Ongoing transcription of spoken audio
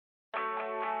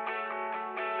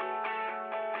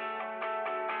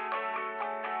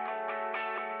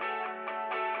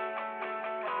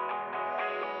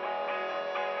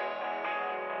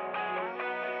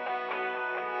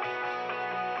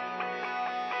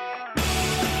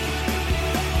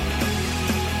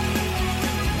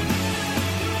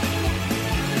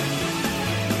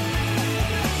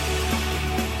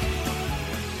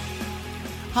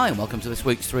Hi and welcome to this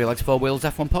week's Three Legs, Four Wheels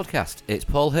F1 podcast. It's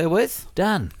Paul here with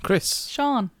Dan, Chris,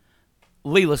 Sean.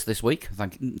 Leeless this week,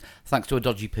 thanks to a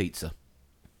dodgy pizza.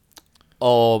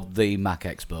 Or the Mac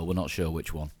Expo, we're not sure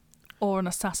which one. Or an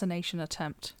assassination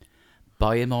attempt.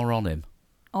 By him or on him?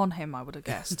 On him, I would have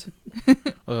guessed. I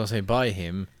was going to say by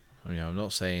him. I'm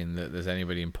not saying that there's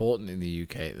anybody important in the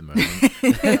UK at the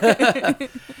moment.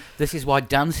 This is why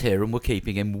Dan's here and we're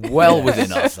keeping him well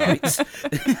within our sights.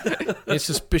 He's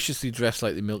suspiciously dressed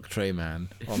like the milk tray man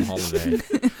on holiday.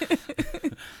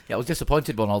 Yeah, I was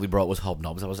disappointed when all he brought was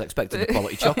hobnobs. I was expecting a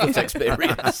quality chocolate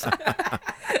experience.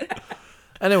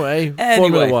 Anyway,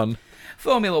 Formula One.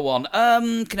 Formula One.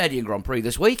 Canadian Grand Prix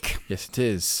this week. Yes, it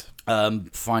is.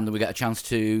 Finally, we get a chance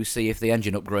to see if the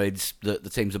engine upgrades that the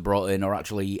teams have brought in are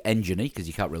actually engine-y, because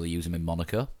you can't really use them in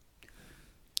Monaco.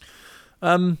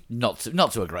 Not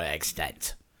to a great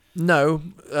extent. No.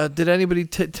 Did anybody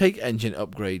take engine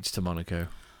upgrades to Monaco?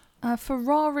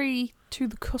 Ferrari to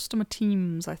the customer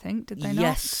teams, I think. Did they not?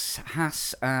 Yes,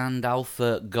 Haas and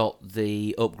Alfa got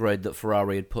the upgrade that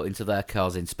Ferrari had put into their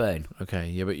cars in Spain. Okay,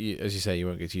 yeah, but as you say, you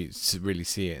won't get to really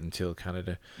see it until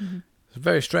Canada. Mm-hmm. It's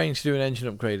very strange to do an engine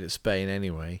upgrade at Spain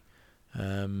anyway.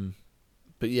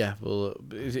 But yeah, well,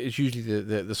 it's usually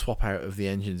the swap out of the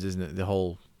engines, isn't it? The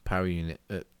whole power unit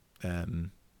at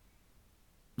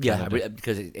yeah,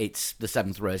 because it's the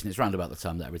seventh race and it's round about the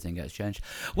time that everything gets changed.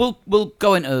 We'll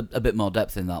go into a bit more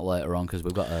depth in that later on because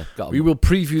we've got we will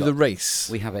preview the race.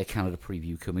 We have a Canada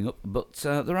preview coming up, but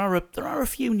there are a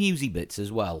few newsy bits as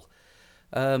well.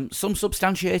 Some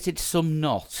substantiated, some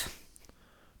not.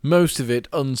 Most of it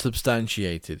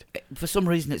unsubstantiated. For some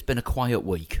reason, it's been a quiet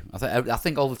week. I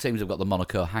think all the teams have got the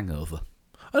Monaco hangover.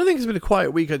 I don't think it's been a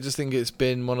quiet week. I just think it's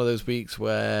been one of those weeks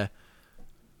where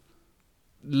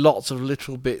lots of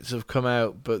little bits have come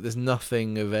out, but there's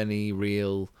nothing of any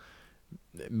real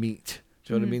meat.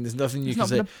 Do you know what I mean? There's nothing you can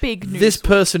say. Big news this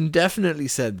person definitely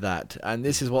said that, and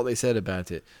this is what they said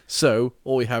about it. So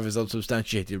all we have is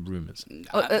unsubstantiated rumours.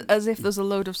 As if there's a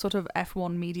load of sort of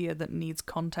F1 media that needs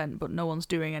content, but no one's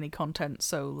doing any content.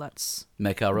 So let's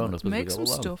make our own up. Make some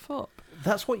stuff up.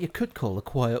 That's what you could call a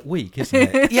quiet week, isn't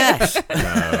it? Yes.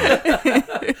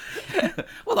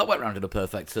 Well, that went round in a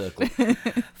perfect circle.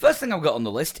 First thing I've got on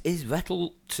the list is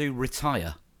Vettel to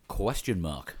retire? ?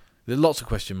 There are lots of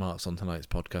question marks on tonight's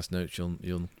podcast notes.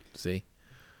 You'll see.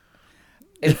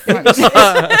 In fact,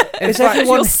 is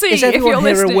everyone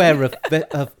here listening. aware of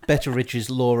Betteridge's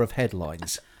law of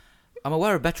headlines? I'm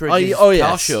aware of Betteridge's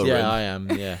car showroom. Yeah, I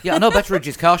am. Yeah. Yeah, I know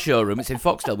Betteridge's car showroom. It's in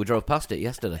Foxtel. We drove past it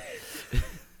yesterday.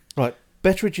 Right.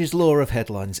 Betteridge's law of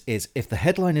headlines is if the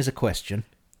headline is a question,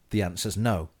 the answer's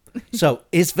no. So,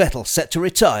 is Vettel set to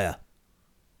retire?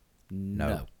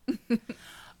 No.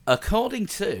 According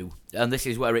to, and this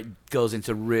is where it goes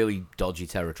into really dodgy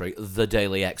territory, the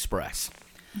Daily Express.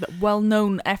 The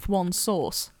well-known F1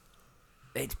 source.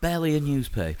 It's barely a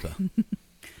newspaper.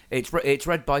 It's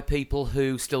read by people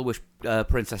who still wish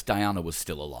Princess Diana was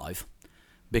still alive,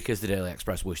 because the Daily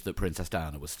Express wished that Princess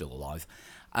Diana was still alive.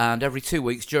 And every 2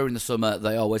 weeks during the summer,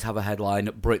 they always have a headline,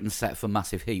 Britain set for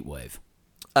massive heatwave.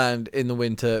 And in the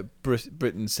winter,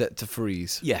 Britain set to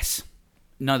freeze. Yes.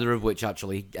 Neither of which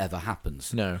actually ever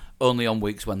happens. No. Only on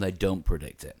weeks when they don't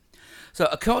predict it. So,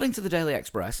 according to the Daily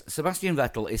Express, Sebastian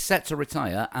Vettel is set to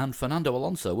retire and Fernando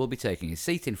Alonso will be taking his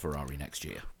seat in Ferrari next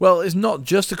year. Well, it's not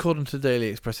just according to the Daily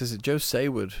Express, is it? Joe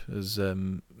Saywood was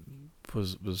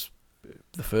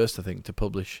the first, I think, to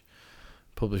publish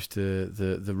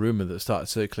the rumour that started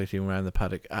circulating around the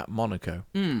paddock at Monaco.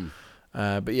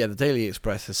 But yeah, the Daily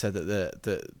Express has said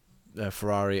that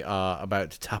Ferrari are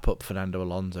about to tap up Fernando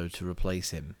Alonso to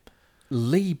replace him.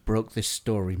 Lee broke this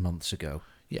story months ago.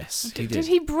 Yes, he did. Did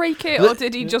he break it or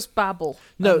did he just babble?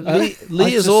 No,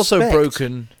 Lee has also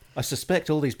broken. I suspect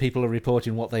all these people are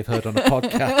reporting what they've heard on a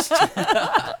podcast.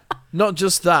 Not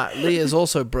just that, Lee has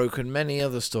also broken many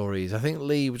other stories. I think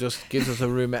Lee just gives us a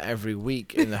rumour every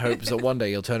week in the hopes that one day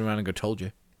he'll turn around and go, told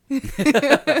you. He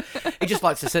just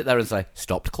likes to sit there and say,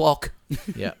 stopped clock.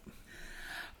 Yeah.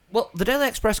 Well, the Daily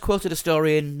Express quoted a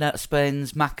story in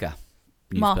Spain's Marca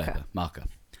newspaper. Marca.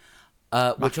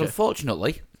 Which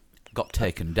unfortunately got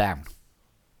taken down.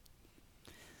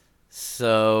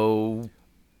 So,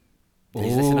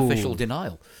 is this an official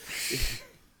denial?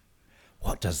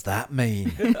 What does that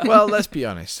mean? Well, let's be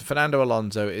honest. Fernando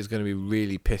Alonso is going to be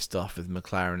really pissed off with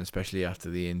McLaren, especially after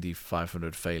the Indy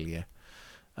 500 failure.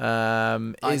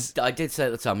 I did say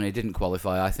at the time, and he didn't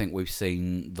qualify, I think we've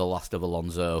seen the last of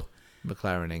Alonso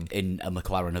McLarening in a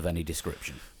McLaren of any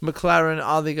description. McLaren,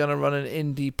 are they going to run an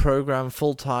Indy program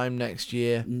full time next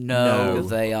year? No,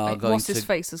 they are going what's to. his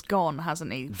face has gone,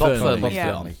 hasn't he? Bob Fernley. Fernley's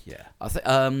Yeah. gone. Yeah, I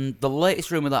think the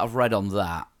latest rumor that I've read on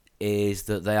that is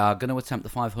that they are going to attempt the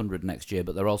 500 next year,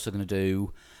 but they're also going to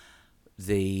do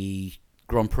the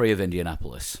Grand Prix of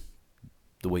Indianapolis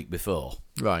the week before.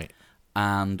 Right.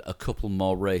 And a couple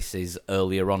more races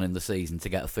earlier on in the season to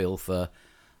get a feel for,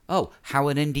 how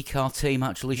an IndyCar team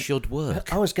actually should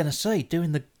work. I was going to say,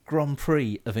 doing the Grand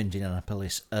Prix of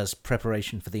Indianapolis as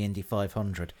preparation for the Indy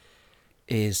 500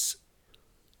 is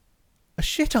a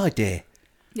shit idea.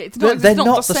 Yeah, it's not, They're it's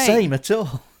not the same at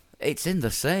all. It's in the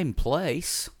same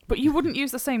place. But you wouldn't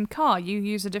use the same car. You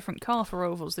use a different car for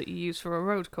ovals that you use for a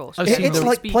road course. I've seen It's the-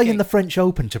 like playing the French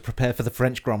Open to prepare for the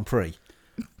French Grand Prix.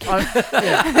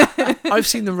 I've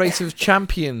seen the Race of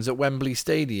Champions at Wembley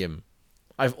Stadium.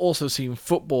 I've also seen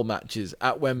football matches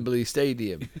at Wembley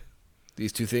Stadium.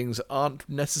 These two things aren't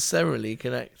necessarily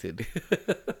connected.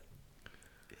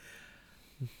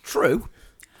 True.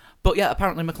 But yeah,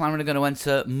 apparently McLaren are going to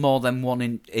enter more than one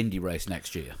Indy race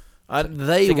next year. And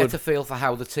they to would get a feel for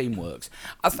how the team works.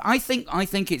 I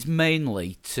think it's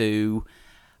mainly to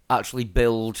actually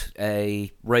build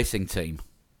a racing team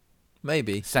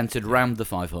maybe, centered around the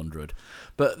 500.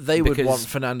 but they would Because- want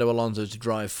Fernando Alonso to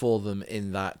drive for them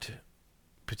in that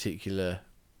particular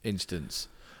instance.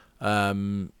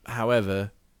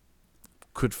 However,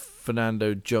 could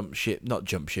Fernando jump ship? Not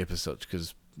jump ship as such,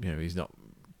 because he's not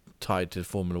tied to the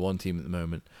Formula One team at the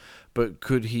moment. But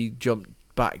could he jump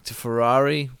back to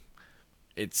Ferrari?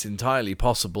 It's entirely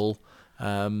possible.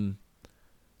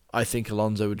 I think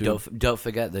Alonso would do. Don't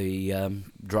forget the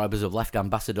drivers have left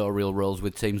ambassadorial roles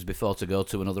with teams before to go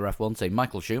to another F1 team.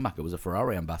 Michael Schumacher was a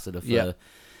Ferrari ambassador for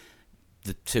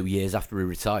the 2 years after he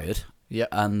retired. Yep.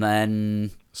 And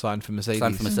then Signed for Mercedes.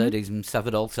 signed for Mercedes and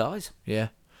severed all ties. Yeah.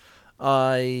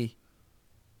 I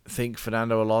think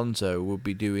Fernando Alonso would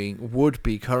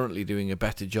be currently doing a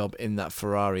better job in that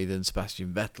Ferrari than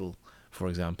Sebastian Vettel, for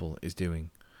example, is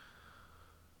doing.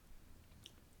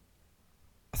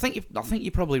 I think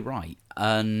you're probably right,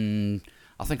 and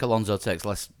I think Alonso takes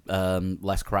less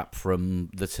crap from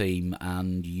the team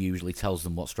and usually tells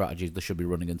them what strategies they should be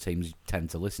running, and teams tend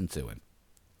to listen to him.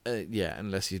 Yeah,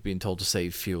 unless he's being told to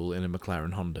save fuel in a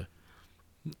McLaren Honda.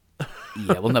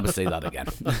 Yeah, we'll never see that again.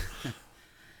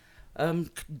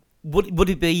 Would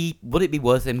it be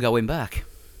worth him going back?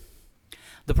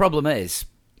 The problem is,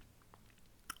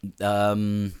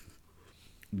 would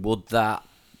that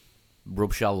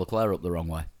rub Charles Leclerc up the wrong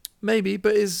way? Maybe,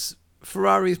 but is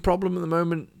Ferrari's problem at the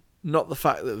moment not the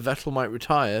fact that Vettel might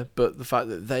retire, but the fact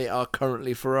that they are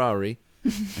currently Ferrari?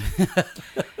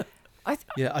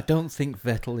 Yeah, I don't think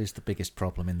Vettel is the biggest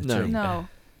problem in the No. team. No.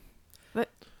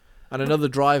 And another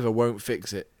driver won't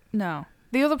fix it. No.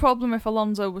 The other problem, if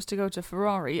Alonso was to go to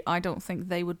Ferrari, I don't think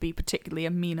they would be particularly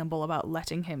amenable about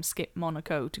letting him skip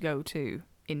Monaco to go to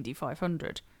Indy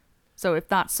 500. So if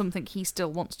that's something he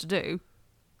still wants to do,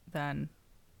 then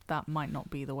that might not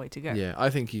be the way to go. Yeah, I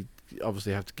think he'd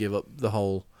obviously have to give up the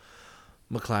whole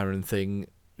McLaren thing,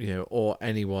 or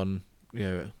anyone,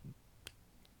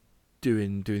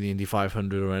 doing the Indy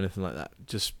 500 or anything like that.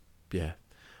 Just, yeah,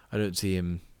 I don't see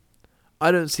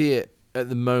it at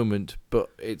the moment, but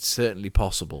it's certainly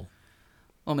possible.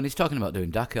 I mean, he's talking about doing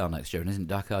Dakar next year, and isn't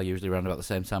Dakar usually around about the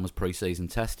same time as pre-season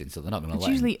testing? So they're not going to It's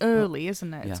let usually him. early,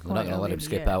 isn't it? Yeah, It's they're not quite going to let early him in the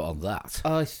skip year. out on that.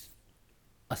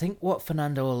 I think what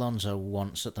Fernando Alonso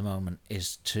wants at the moment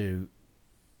is to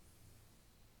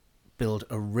build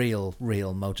a real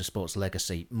motorsports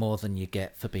legacy, more than you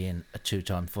get for being a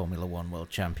two-time Formula One world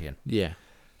champion. Yeah.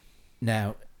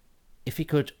 Now, if he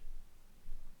could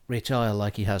retire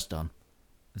like he has done,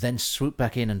 then swoop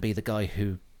back in and be the guy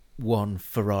who won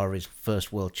Ferrari's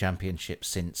first world championship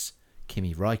since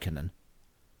Kimi Raikkonen.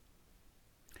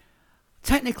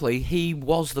 Technically, he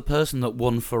was the person that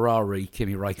won Ferrari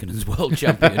Kimi Raikkonen's world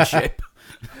championship.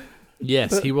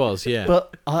 Yes, he was, yeah.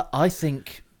 But I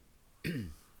think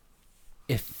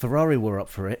if Ferrari were up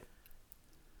for it,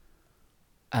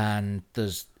 and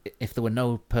if there were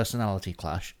no personality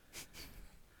clash,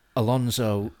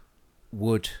 Alonso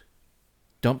would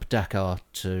dump Dakar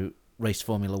to race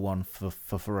Formula One for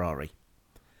Ferrari.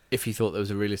 If he thought there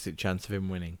was a realistic chance of him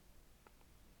winning.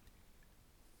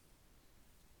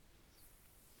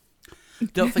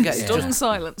 Don't forget, he's Sudden just,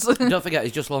 silence. don't forget,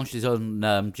 he's just launched his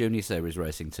own junior series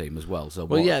racing team as well. So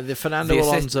Well, what- yeah, the Fernando the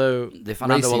Alonso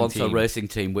Fernando racing Alonso team. racing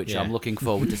team, which Yeah. I'm looking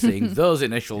forward to seeing those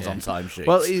initials Yeah. on timesheets.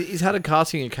 Well, he's had a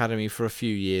karting academy for a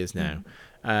few years now.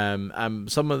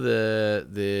 Some of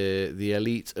the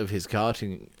elite of his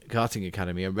karting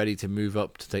academy are ready to move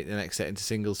up to take the next set into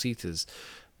single seaters.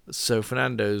 So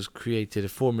Fernando's created a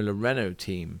Formula Renault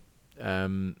team.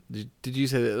 Did you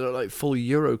say that they're like full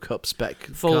Euro Cup spec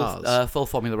cars? full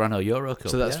Formula Renault Euro Cup.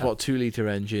 So that's yeah. what 2-litre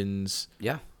engines,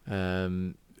 Yeah.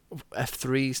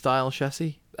 F3 style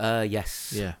chassis.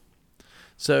 Yes. Yeah.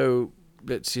 So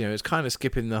it's kind of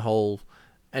skipping the whole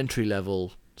entry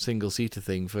level single-seater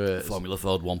thing for Formula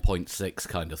Ford 1.6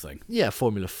 kind of thing. Yeah,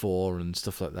 Formula 4 and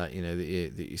stuff like that,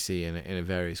 that you see in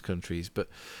various countries. But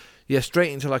yeah,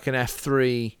 straight into like an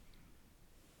F3.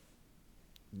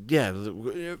 Yeah,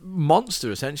 monster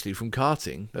essentially from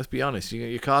karting. Let's be honest.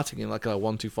 You're karting in like a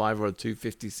 125 or a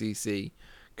 250cc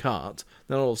kart.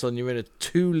 Then all of a sudden you're in a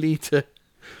 2-litre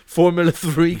Formula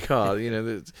 3 car.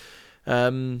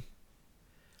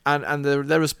 And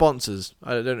there are sponsors.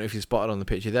 I don't know if you spotted on the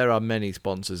picture. There are many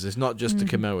sponsors. It's not just the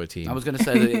Kamoa team. I was going to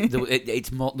say that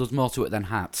it's more. There's more to it than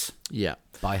hats. Yeah.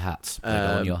 Buy hats. They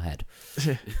go on your head.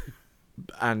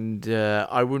 And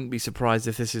I wouldn't be surprised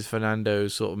if this is Fernando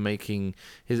sort of making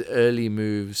his early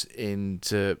moves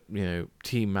into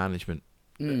team management.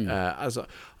 As I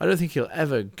don't think he'll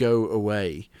ever go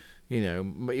away.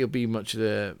 He'll be much of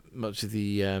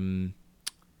the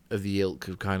ilk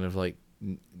of kind of like,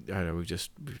 I don't know, we've just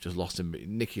lost him.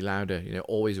 Niki Lauda,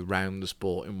 always around the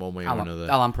sport in one way or another.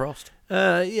 Alain Prost.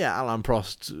 Alain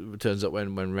Prost turns up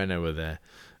when Renault were there.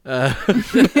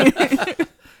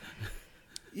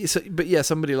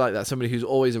 Somebody like that, somebody who's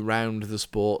always around the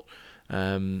sport.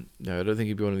 I don't think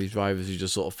he'd be one of these drivers who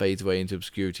just sort of fades away into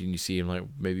obscurity and you see him like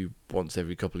maybe once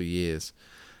every couple of years.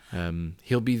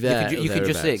 He'll be there. You could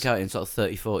just see it out in sort of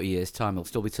 30, 40 years' time. He'll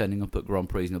still be turning up at Grand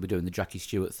Prix and he'll be doing the Jackie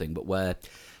Stewart thing, but where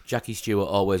Jackie Stewart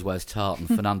always wears tartan,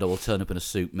 Fernando will turn up in a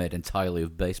suit made entirely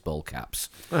of baseball caps.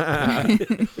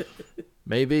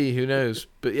 Maybe, who knows?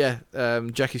 But yeah,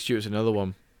 Jackie Stewart's another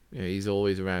one. He's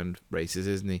always around races,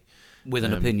 isn't he? With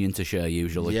an opinion to share,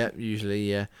 usually. Yeah, usually,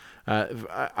 yeah.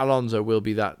 Alonso will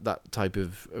be that type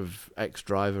of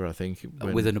ex-driver, I think.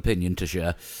 With an opinion to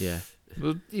share. Yeah.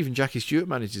 Well, even Jackie Stewart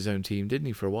managed his own team, didn't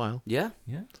he, for a while? Yeah.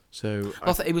 So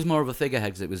I thought it was more of a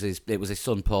figurehead. 'Cause it was his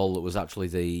son Paul that was actually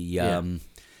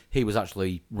he was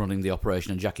actually running the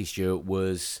operation, and Jackie Stewart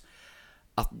was.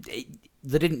 They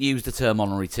didn't use the term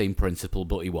honorary team principal,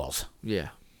 but he was. Yeah.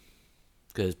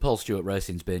 Because Paul Stewart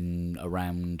Racing's been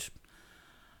around.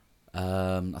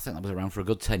 I think that was around for a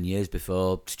good 10 years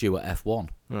before Stewart F1.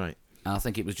 Right. And I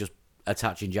think it was just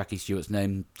attaching Jackie Stewart's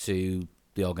name to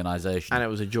the organisation. And it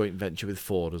was a joint venture with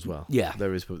Ford as well. Yeah.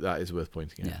 That is worth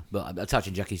pointing out. Yeah, but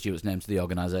attaching Jackie Stewart's name to the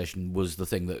organisation was the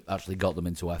thing that actually got them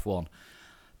into F1.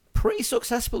 Pretty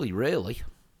successfully, really.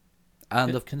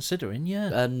 And Considering, yeah.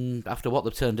 And after what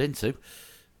they've turned into,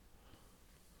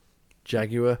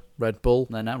 Jaguar, Red Bull.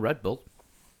 they're now Red Bull.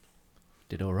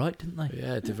 Did all right, didn't they?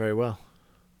 Yeah, it did very well.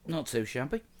 Not too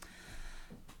shabby.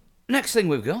 Next thing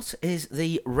we've got is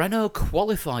the Renault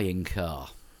qualifying car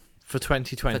For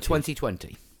 2020. for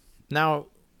 2020. Now,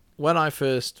 when I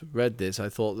first read this, I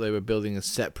thought they were building a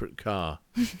separate car.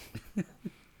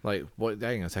 Like, what?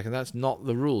 Hang on a second. That's not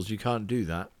the rules. You can't do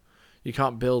that. You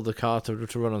can't build a car to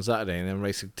run on Saturday and then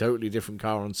race a totally different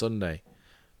car on Sunday.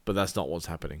 But that's not what's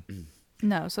happening.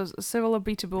 No, so Cyril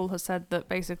Abiteboul has said that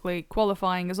basically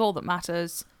qualifying is all that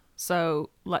matters,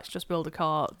 so let's just build a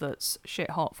car that's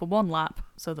shit hot for one lap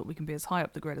so that we can be as high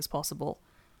up the grid as possible,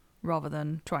 rather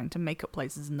than trying to make up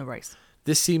places in the race.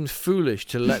 This seems foolish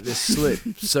to let this slip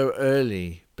so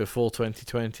early before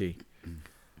 2020.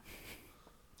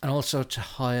 And also to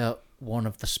hire one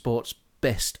of the sport's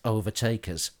best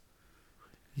overtakers.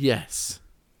 Yes.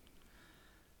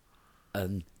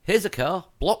 And here's a car,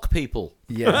 block people.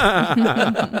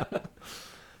 Yeah.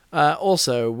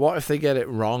 Also, what if they get it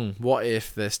wrong? What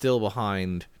if they're still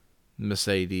behind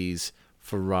Mercedes,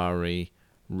 Ferrari,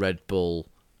 Red Bull,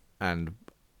 and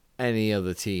any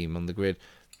other team on the grid?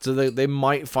 So they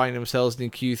might find themselves in a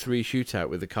Q3 shootout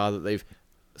with a car that they've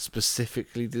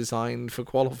specifically designed for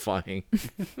qualifying.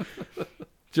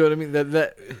 Do you know what I mean?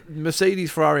 That Mercedes,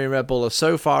 Ferrari, and Red Bull are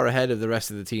so far ahead of the rest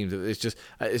of the teams that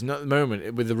it's not at the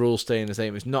moment, with the rules staying the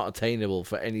same, it's not attainable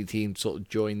for any team to sort of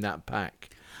join that pack.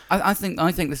 I think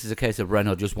this is a case of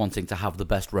Renault just wanting to have the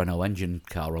best Renault engine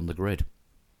car on the grid.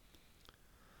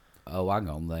 Oh, hang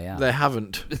on, they are. They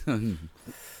haven't.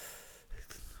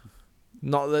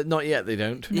 Not yet. They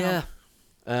don't. Yeah.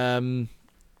 I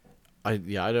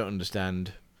don't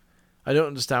understand. I don't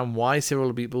understand why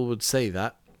Cyril Abiteboul would say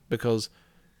that, because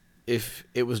if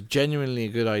it was genuinely a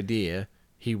good idea,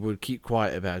 he would keep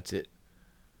quiet about it.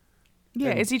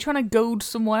 Yeah, is he trying to goad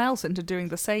someone else into doing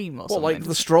the same or something? Like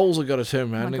the Strolls have got to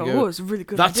turn around and go, oh, it's a really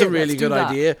good that's idea. a really good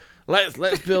idea. Let's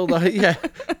build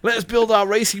let's build our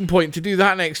racing point to do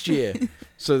that next year,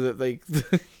 so that they.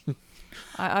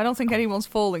 I don't think anyone's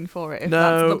falling for it if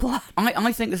No. that's the plan.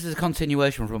 I think this is a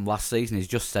continuation from last season. He's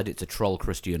just said it to troll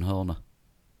Christian Horner.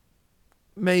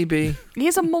 Maybe. He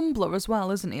is a mumbler as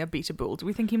well, isn't he, Abiteboul? Do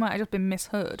we think he might have just been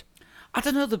misheard? I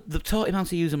don't know. They've taught him how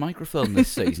to use a microphone this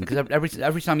season because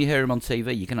every time you hear him on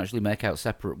TV, you can actually make out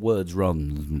separate words.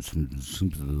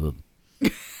 Run.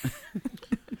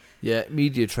 Yeah,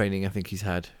 media training I think he's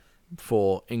had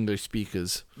for English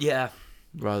speakers Yeah.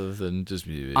 rather than just.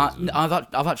 I've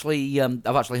actually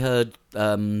heard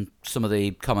some of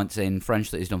the comments in French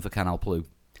that he's done for Canal Plus.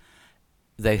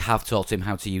 They have taught him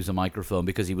how to use a microphone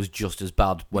because he was just as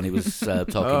bad when he was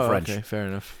talking French. Okay, fair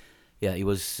enough. Yeah, he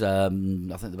was. I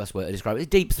think the best way to describe it is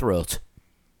deep throat.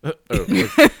 Oh,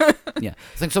 Yeah,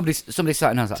 I think somebody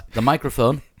sat in and said, the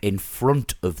microphone in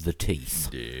front of the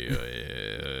teeth.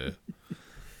 yeah.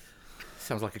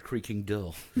 Sounds like a creaking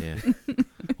door. Yeah.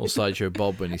 Or Sideshow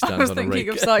Bob when he I stands was on a thinking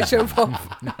rake. of Sideshow Bob.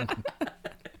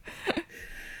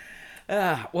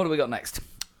 What do we got next?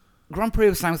 Grand Prix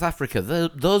of South Africa.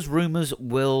 Those rumours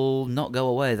will not go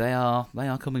away. They are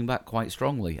coming back quite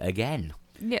strongly again.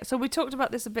 Yeah, so we talked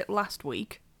about this a bit last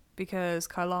week because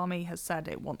Kyalami has said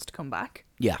it wants to come back.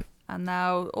 Yeah. And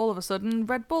now, all of a sudden,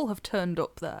 Red Bull have turned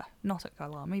up there. Not at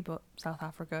Kyalami, but South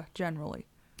Africa generally.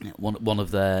 One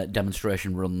of their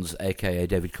demonstration runs, a.k.a.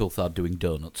 David Coulthard doing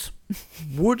donuts.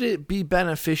 Would it be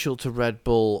beneficial to Red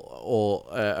Bull or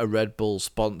a Red Bull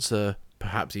sponsor,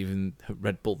 perhaps even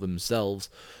Red Bull themselves,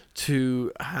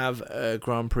 to have a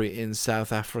Grand Prix in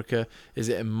South Africa? Is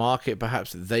it a market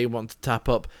perhaps that they want to tap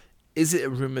up? Is it a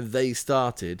rumour they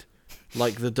started,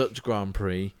 like the Dutch Grand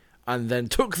Prix, and then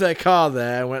took their car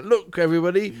there and went, look,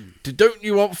 everybody, don't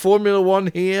you want Formula One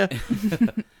here?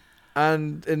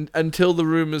 and until the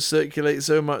rumours circulate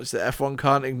so much that F1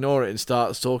 can't ignore it and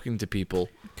starts talking to people.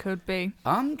 Could be.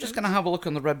 I'm just going to have a look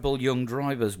on the Red Bull Young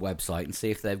Drivers website and see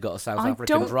if they've got a South I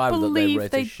African don't driver that they believe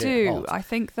rate they as shit do. hot. I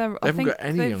think they're. They haven't I think got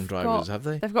any they've young drivers, got- have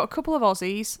they? They've got a couple of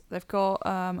Aussies. They've got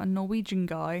a Norwegian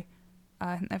guy.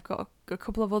 I think they've got a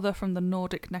couple of other from the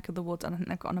Nordic neck of the woods, and I think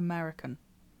they've got an American.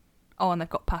 Oh, and they've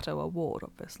got Pato O'Ward,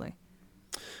 obviously.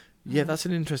 Yeah, that's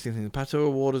an interesting thing. Pato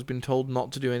O'Ward has been told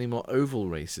not to do any more oval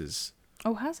races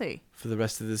Oh, has he? for the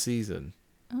rest of the season.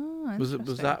 Oh, Was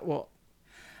interesting. that what?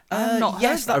 I've not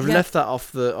yes, heard I've yeah. left that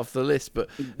off the list, but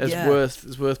it's Yeah.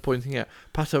 worth pointing out.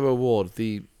 Pato O'Ward,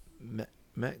 the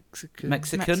Mexican,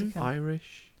 Mexican?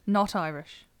 Irish, Not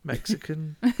Irish.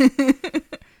 Mexican.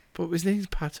 But his name's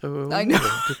Pato O'Ward. I know.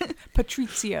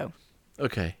 Patrizio.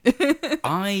 Okay.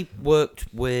 I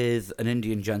worked with an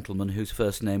Indian gentleman whose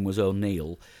first name was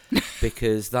O'Neill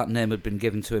because that name had been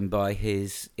given to him by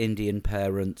his Indian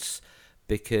parents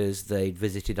because they'd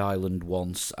visited Ireland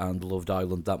once and loved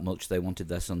Ireland that much they wanted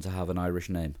their son to have an Irish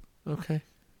name. Okay.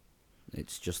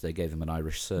 It's just they gave him an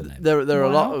Irish surname. There are a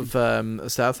lot Wow.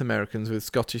 of South Americans with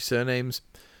Scottish surnames.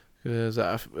 Because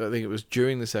I think it was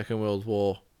during the Second World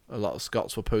War, a lot of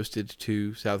Scots were posted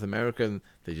to South America and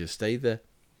they just stayed there.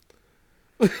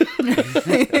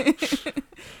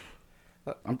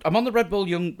 I'm on the Red Bull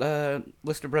Young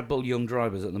list of Red Bull Young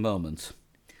drivers at the moment,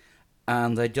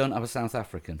 and they don't have a South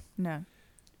African. No.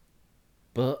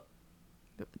 But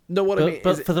No, what I mean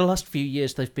but is for the last few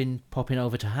years, they've been popping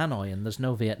over to Hanoi, and there's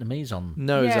no Vietnamese on.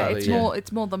 no, yeah, exactly. it's yeah. more.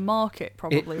 It's more the market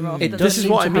probably rather It than. This does is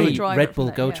seem what to I mean. be driver Red from Bull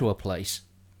there, go yeah. to a place,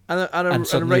 and a and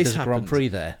suddenly race there's a Grand happens. Prix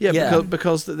there. Yeah, Yeah.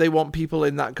 because they want people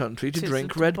in that country to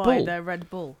drink Red buy Bull. their Red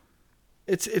Bull.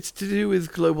 It's to do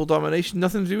with global domination,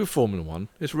 nothing to do with Formula One.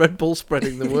 It's Red Bull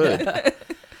spreading the word.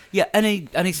 Yeah,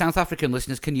 any South African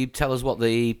listeners, can you tell us what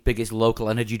the biggest local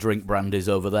energy drink brand is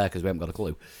over there? Because we haven't got a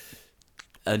clue.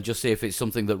 And just see if it's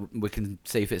something that we can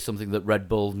see if it's something that Red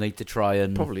Bull need to try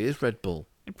and. Probably is Red Bull.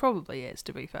 It probably is,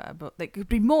 to be fair, but there could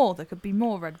be more. There could be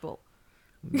more Red Bull.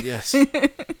 Yes.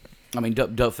 I mean,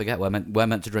 don't forget we're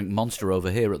meant to drink Monster over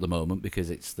here at the moment because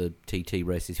it's the TT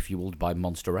race is fueled by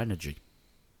Monster Energy.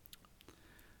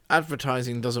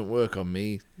 Advertising doesn't work on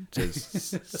me,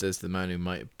 says the man who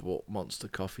might have bought Monster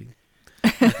coffee.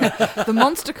 The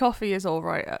Monster coffee is all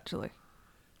right, actually.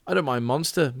 I don't mind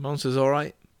Monster. Monster's all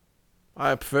right.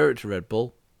 I prefer it to Red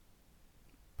Bull.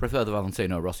 Prefer the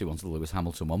Valentino Rossi one to the Lewis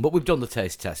Hamilton one, but we've done the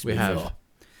taste test We before. have.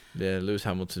 Yeah, Lewis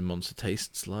Hamilton Monster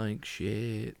tastes like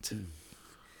shit.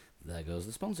 There goes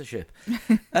the sponsorship.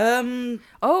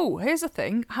 Oh, here's the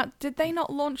thing. Did they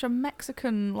not launch a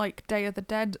Mexican, like, Day of the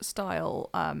Dead style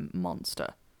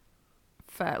Monster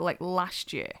for, like,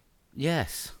 last year?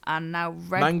 Yes. And now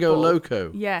Red Mango Bull...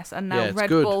 Loco. Yes, and now Yeah, it's Red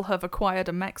good. Bull have acquired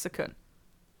a Mexican.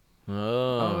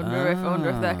 Oh. I wonder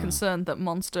if they're concerned that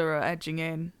Monster are edging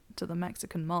in to the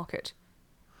Mexican market.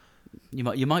 You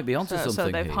might be onto So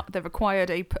something here. they've acquired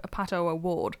a Pato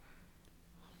Award,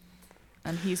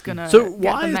 and he's gonna So get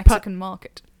why the is Mexican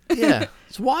market. Yeah.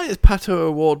 So why has Pato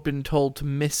Award been told to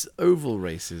miss oval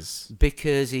races?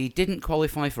 Because he didn't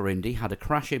qualify for Indy, had a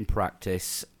crash in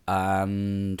practice,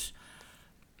 and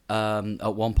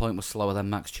at one point was slower than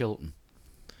Max Chilton.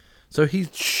 So he's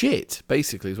shit,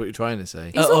 basically, is what you're trying to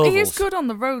say. He is ovals. good on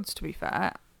the roads, to be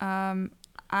fair.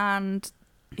 And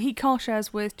he car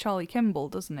shares with Charlie Kimball,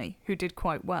 doesn't he? Who did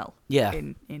quite well Yeah.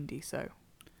 in Indy, so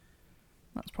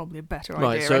that's probably a better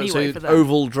Right, idea so anyway for them.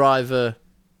 oval driver.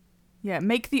 Yeah,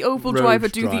 make the oval Road driver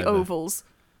do driver. the ovals.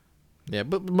 Yeah,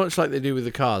 but much like they do with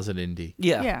the cars in Indy.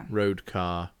 Yeah. Yeah, Road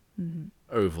car,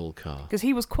 oval car. because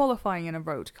he was qualifying in a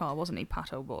road car, wasn't he,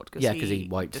 Pat O'Ward? Yeah, 'cause he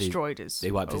wiped his- destroyed his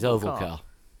He wiped his oval car.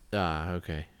 Ah,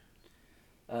 okay.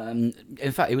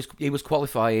 In fact, he was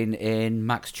qualifying in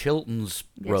Max Chilton's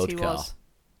Yes, road he car. was.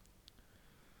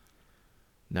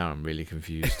 Now I'm really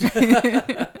confused.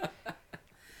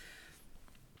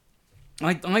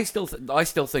 I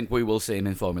still think we will see him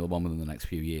in Formula One within the next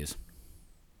few years.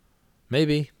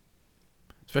 Maybe.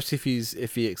 Especially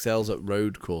if he excels at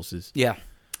road courses. Yeah,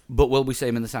 but will we see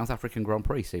him in the South African Grand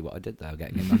Prix? See what I did there,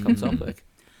 getting him back on topic.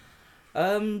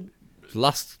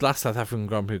 Last South African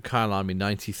Grand Prix, Kyle Army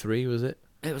 93, was it?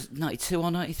 It was 92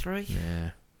 or 93.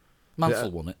 Yeah.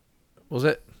 Mansell won it. Was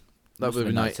it? That Must would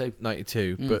have be been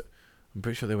 92. Mm. But I'm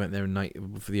pretty sure they went there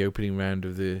for the opening round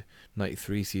of the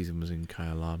 93 season was in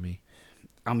Kyle Army.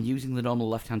 I'm using the normal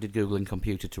left-handed Googling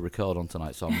computer to record on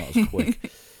tonight, so I'm not as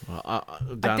quick. Well, I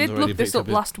Dan's did already look this picked up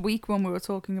his- last week when we were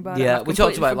talking about it. Yeah, I've we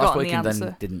talked completely about it last forgotten week the and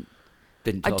answer. then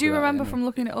didn't I talk do about it remember anyway. from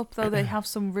looking it up, though, they have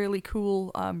some really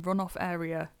cool runoff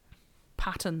area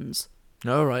patterns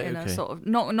Oh, right, in okay. a sort of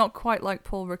not quite like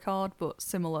Paul Ricard, but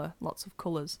similar, lots of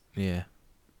colours. Yeah.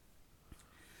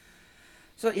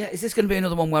 So yeah, is this going to be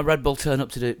another one where Red Bull turn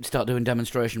up to start doing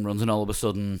demonstration runs, and all of a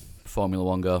sudden Formula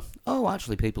One go, oh,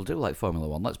 actually people do like Formula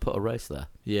One. Let's put a race there.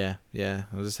 Yeah.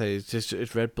 As I say,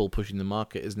 it's Red Bull pushing the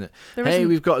market, isn't it? There Hey, isn't-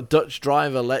 we've got a Dutch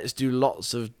driver. Let's do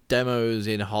lots of demos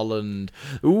in Holland.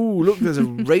 Ooh, look, there's a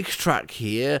racetrack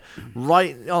here,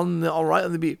 right on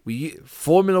the beach.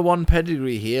 Formula One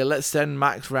pedigree here. Let's send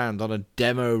Max round on a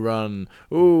demo run.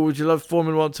 Ooh, would you love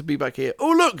Formula One to be back here? Oh,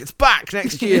 look, it's back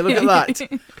next year. Look at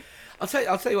that. I'll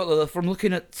tell you what, though, from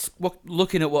looking at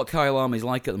what Kyle Army's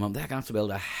like at the moment, they're going to have to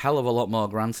build a hell of a lot more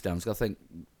grandstands. I think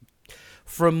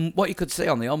from what you could see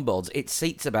on the onboards, it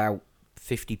seats about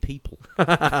 50 people.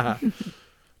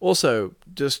 Also,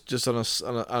 just on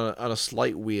a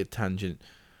slight weird tangent.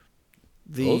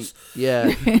 Us?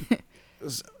 Yeah,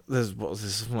 there's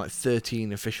something like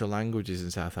 13 official languages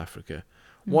in South Africa.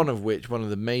 One of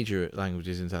the major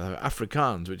languages in South Africa,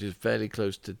 Afrikaans, which is fairly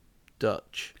close to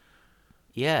Dutch.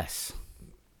 Yes.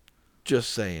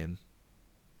 Just saying.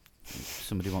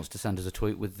 Somebody wants to send us a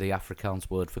tweet with the Afrikaans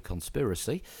word for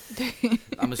conspiracy.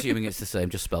 I'm assuming it's the same,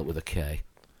 just spelt with a K.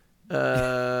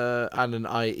 And an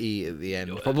IE at the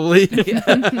end, probably. Yeah,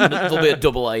 there'll be a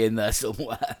double A in there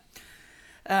somewhere.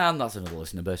 And that's another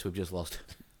listener base we've just lost.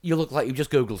 You look like you've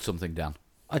just Googled something, Dan.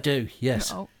 I do,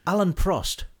 yes. Oh. Alan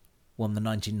Prost won the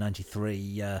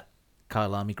 1993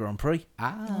 Kyle Army Grand Prix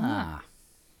Ah.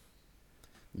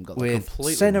 Got that with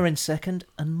completely Senna wrong. in second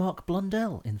and Mark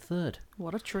Blundell in third.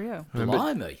 What a trio.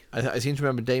 Blimey. I seem to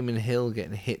remember Damon Hill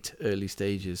getting hit early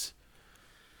stages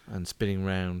and spinning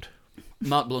round.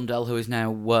 Mark Blundell, who is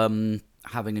now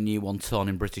having a new one torn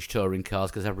in British touring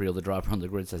cars because every other driver on the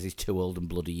grid says he's too old and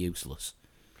bloody useless.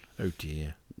 Oh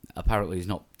dear. Apparently he's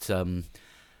not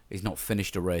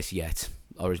finished a race yet,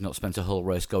 or he's not spent a whole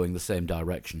race going the same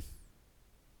direction.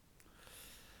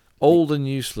 Old and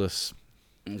useless.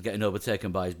 He's getting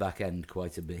overtaken by his back end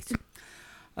quite a bit.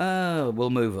 We'll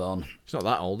move on. He's not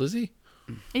that old, is he?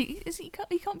 He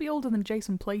can't be older than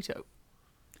Jason Plato.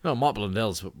 No, Mark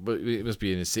Blundell's, but he must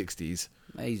be in his 60s.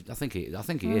 I think he is.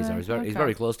 He's okay.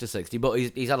 very close to 60, but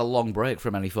he's had a long break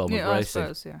from any form of Yeah, I racing.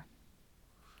 suppose, yeah.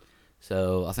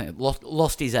 So I think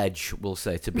lost his edge, we'll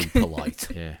say, to be polite.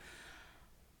 Yeah.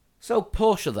 So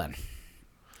Porsche then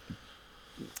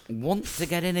wanted to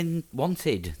get in in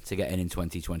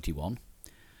 2021.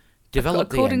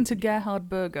 Developed According to Gerhard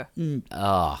Berger.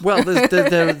 Well,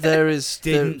 there is.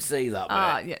 Didn't see that.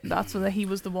 Bit. Yeah, that's whether he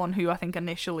was the one who I think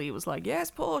initially was like,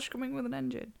 yes, Porsche coming with an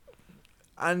engine.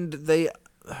 And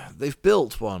they've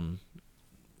built one,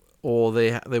 or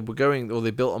they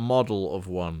built a model of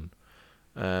one,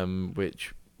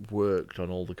 which worked on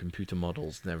all the computer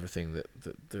models and everything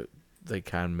that they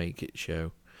can make it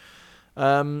show.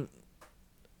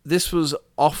 This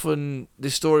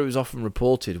story was often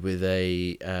reported with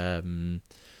a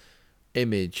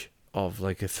image of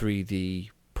like a 3D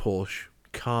Porsche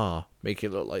car, make it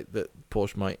look like that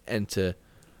Porsche might enter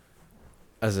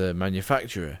as a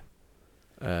manufacturer,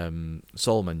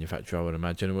 sole manufacturer. I would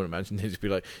imagine. I wouldn't imagine they'd just be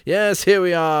like, "Yes, here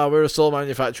we are. We're a sole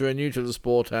manufacturer, new to the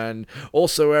sport, and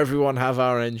also everyone have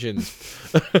our engines."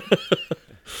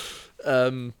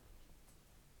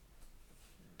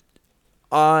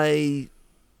 I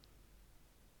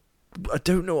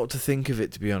don't know what to think of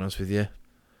it, to be honest with you.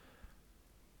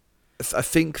 I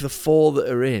think the 4 that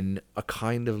are in are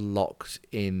kind of locked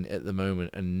in at the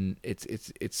moment, and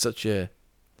it's such a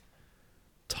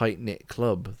tight-knit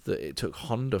club that it took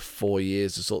Honda 4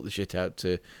 years to sort the shit out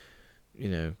to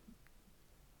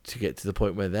get to the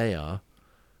point where they are.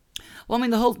 Well, I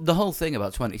mean, the whole thing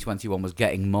about 2021 was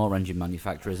getting more engine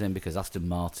manufacturers in, because Aston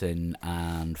Martin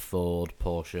and Ford,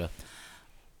 Porsche,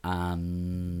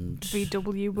 and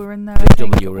VW were in there. I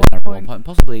think, VW were in there at one point,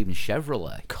 possibly even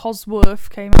Chevrolet. Cosworth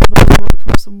came out of the woodwork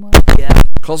from somewhere. Yeah.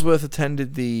 Cosworth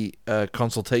attended the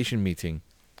consultation meeting.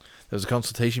 There was a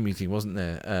consultation meeting, wasn't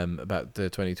there, about the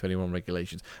 2021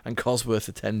 regulations, and Cosworth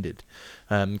attended.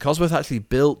 Cosworth actually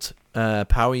built a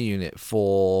power unit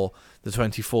for the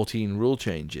 2014 rule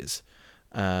changes,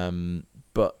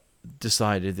 but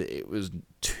decided that it was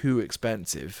too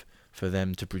expensive for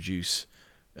them to produce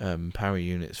power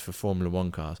units for Formula One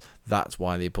cars. That's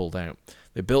why they pulled out.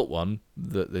 They built one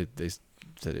that they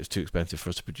said it was too expensive for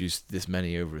us to produce this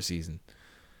many over a season.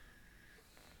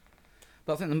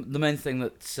 But I think the main thing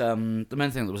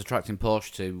that was attracting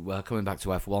Porsche to coming back to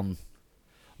F1,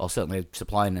 or certainly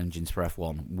supplying engines for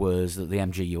F1, was that the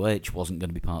MGUH wasn't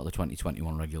going to be part of the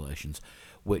 2021 regulations,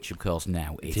 which of course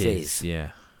now it is.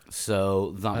 Yeah.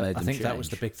 So that made them I think that change. was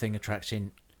the big thing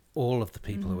attracting all of the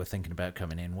people who were thinking about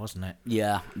coming in, wasn't it?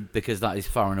 Yeah, because that is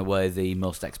far and away the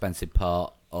most expensive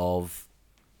part of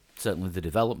certainly the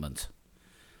development,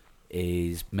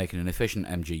 is making an efficient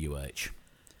MGUH.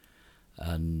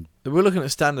 And They were looking at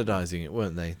standardising it,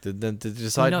 weren't they? Did they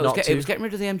decide no, not to? it was getting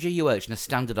rid of the MGUH and a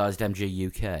standardised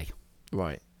MGUK.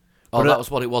 Right. Oh, But that was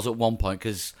what it was at one point,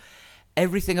 because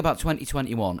everything about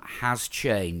 2021 has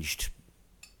changed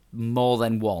more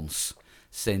than once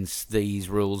since these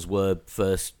rules were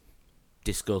first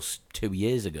discussed 2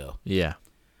 years ago. Yeah.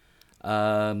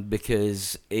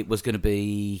 Because it was going to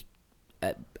be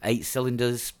 8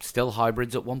 cylinders, still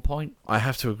hybrids at one point. I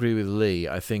have to agree with Lee.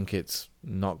 I think it's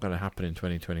not going to happen in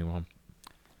 2021.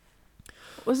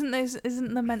 Isn't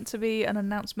there meant to be an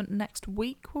announcement next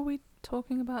week? Were we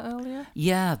talking about earlier?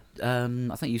 Yeah,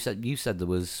 I think you said there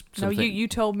was something. No, you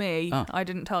told me. Oh. I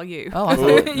didn't tell you. Oh, I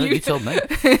thought no, you told me.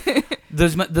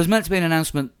 There's meant to be an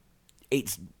announcement.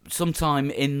 It's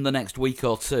sometime in the next week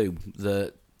or two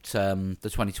that the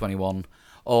 2021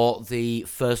 or the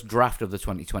first draft of the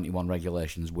 2021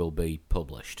 regulations will be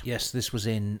published. Yes, this was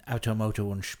in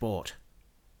Automoto und Sport.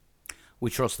 We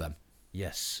trust them.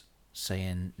 Yes,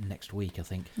 saying next week, I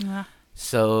think. Yeah.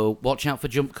 So watch out for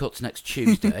jump cuts next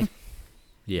Tuesday.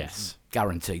 Yes.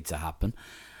 Guaranteed to happen.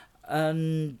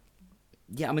 And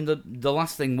yeah, I mean the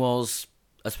last thing was,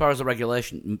 as far as the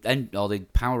regulation or the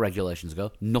power regulations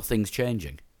go, nothing's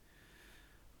changing.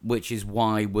 Which is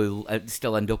why we'll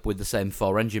still end up with the same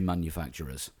 4 engine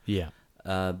manufacturers. Yeah.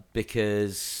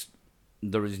 Because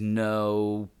there's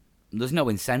no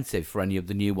incentive for any of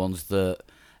the new ones that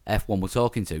F1 were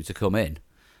talking to come in,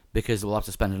 because they'll have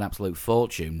to spend an absolute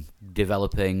fortune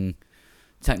developing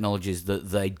technologies that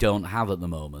they don't have at the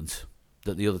moment,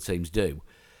 that the other teams do,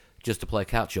 just to play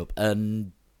catch-up.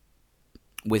 And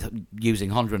with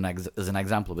using Honda as an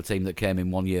example of a team that came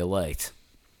in 1 year late.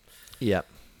 Yeah.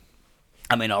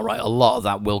 I mean, all right, a lot of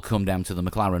that will come down to the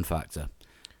McLaren factor.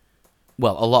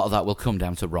 Well, a lot of that will come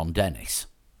down to Ron Dennis.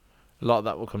 A lot of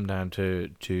that will come down to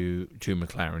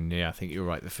McLaren. Yeah, I think you're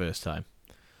right the first time.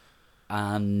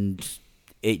 And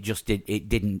it just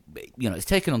didn't, it's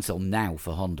taken until now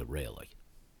for Honda, really.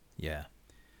 Yeah.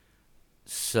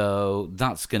 So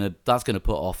that's gonna put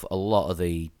off a lot of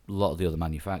the other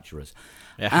manufacturers.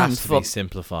 It has to be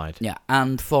simplified. Yeah,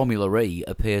 and Formula E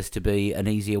appears to be an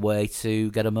easier way to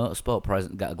get a motorsport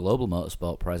presence, get a global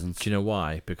motorsport presence. Do you know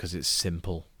why? Because it's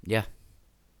simple. Yeah,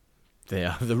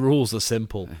 The rules are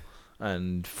simple,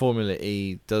 and Formula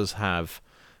E does have,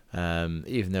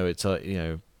 even though it's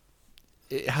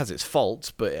it has its faults,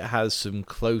 but it has some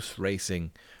close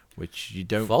racing, which you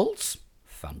don't. faults.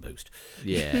 Fan boost.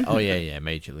 Yeah. Oh yeah.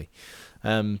 Majorly.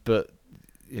 But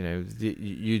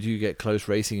you do get close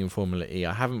racing in Formula E.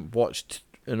 I haven't watched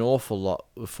an awful lot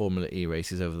of Formula E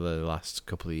races over the last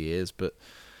couple of years, but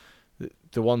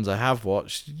the ones I have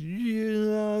watched,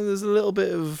 there's a little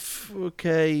bit of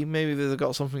maybe they've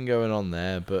got something going on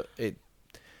there, but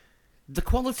the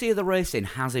quality of the racing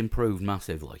has improved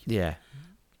massively. Yeah.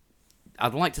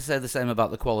 I'd like to say the same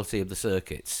about the quality of the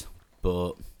circuits,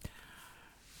 but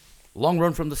long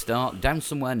run from the start, down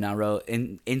somewhere narrow,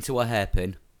 into a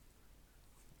hairpin.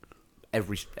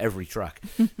 Every track.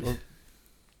 Well,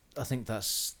 I think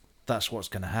that's what's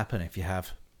going to happen if you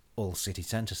have all city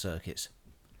centre circuits.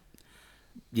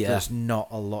 Yeah. There's not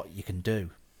a lot you can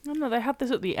do. I don't know, they had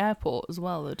this at the airport as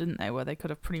well, though, didn't they? Where they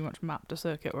could have pretty much mapped a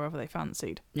circuit wherever they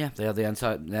fancied. Yeah, they had the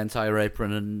entire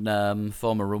apron and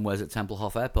former runways at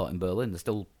Tempelhof Airport in Berlin. They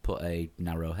still put a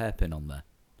narrow hairpin on there.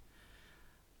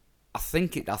 I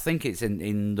think it's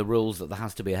in the rules that there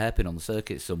has to be a hairpin on the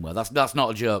circuit somewhere. That's not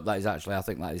a joke. That is actually, I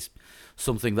think that is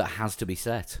something that has to be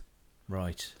set.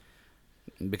 Right.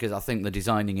 Because I think they're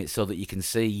designing it so that you can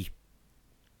see,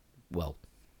 well,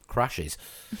 crashes.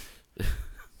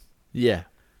 Yeah,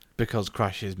 because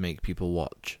crashes make people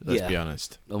watch. Let's Yeah. be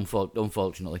honest.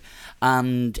 Unfortunately,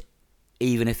 and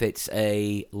even if it's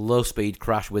a low-speed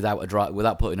crash without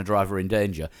putting a driver in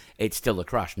danger, it's still a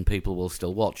crash, and people will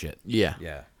still watch it. Yeah.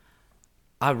 Yeah.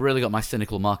 I've really got my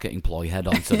cynical marketing ploy head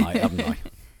on tonight, haven't I?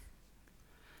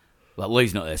 Well,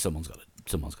 Lee's not here. Someone's got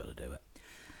to do it.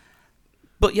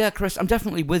 But yeah, Chris, I'm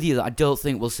definitely with you that I don't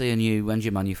think we'll see a new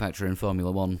engine manufacturer in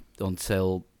Formula One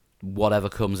until whatever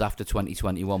comes after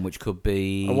 2021, which could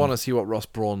be... I want to see what Ross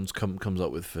Brawn comes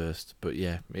up with first, but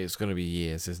yeah, it's going to be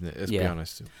years, isn't it? Let's be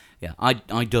honest. Yeah, I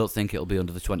don't think it'll be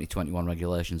under the 2021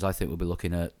 regulations. I think we'll be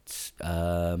looking at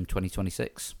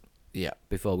 2026. Yeah,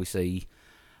 before we see...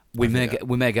 We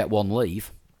may get one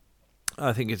leave.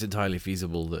 I think it's entirely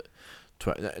feasible that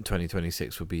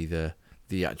 2026 would be the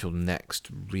actual next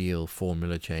real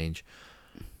formula change,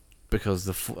 because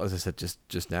as I said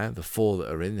just now, the 4 that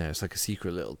are in there, it's like a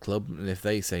secret little club, and if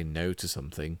they say no to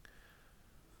something,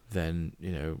 then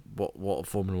what are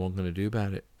Formula One going to do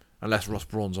about it? Unless Ross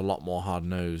Brawn's a lot more hard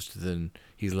nosed than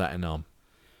he's letting on.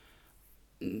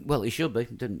 Well, he should be.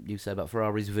 Didn't you say about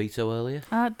Ferrari's veto earlier?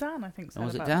 Dan, I think, said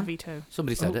was it about Dan? the veto.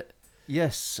 Somebody said it.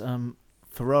 Yes.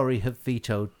 Ferrari have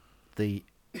vetoed the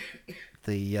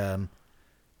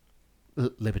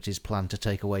Liberty's plan to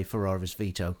take away Ferrari's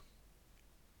veto.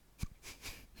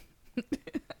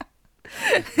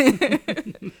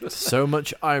 So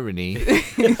much irony.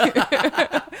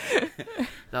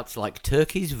 That's like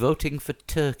turkeys voting for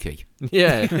Turkey.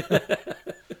 Yeah.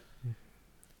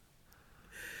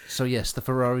 So yes, the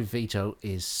Ferrari veto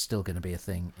is still going to be a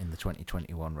thing in the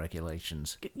 2021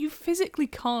 regulations. You physically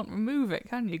can't remove it,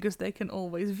 can you? Because they can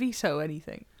always veto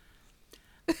anything.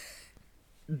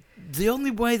 The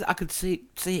only way that I could see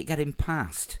it getting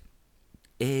passed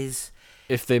is...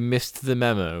 if they missed the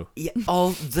memo. Yeah,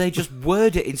 or they just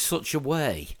word it in such a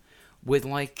way with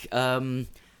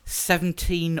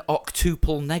 17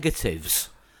 octuple negatives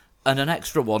and an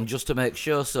extra one just to make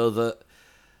sure, so that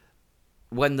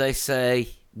when they say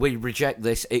we reject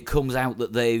this, it comes out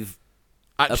that they've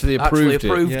Actually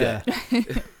approved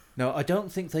it. No, I don't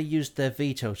think they used their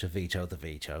veto to veto the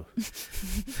veto.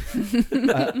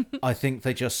 I think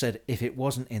they just said, if it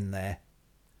wasn't in there,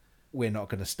 we're not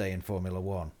going to stay in Formula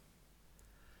One.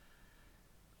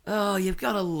 Oh, you've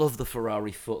got to love the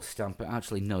Ferrari foot stamp.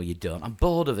 Actually, no, you don't. I'm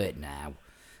bored of it now.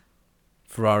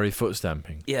 Ferrari foot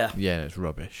stamping. Yeah. Yeah, it's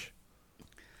rubbish.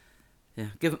 Yeah.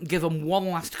 Give them one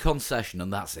last concession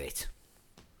and that's it.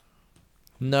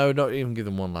 No, not even give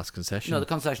them one last concession. No, the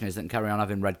concession is they can carry on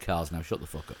having red cars now. Shut the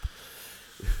fuck up.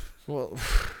 Well,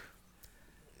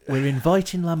 We're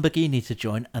inviting Lamborghini to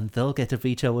join, and they'll get a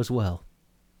veto as well.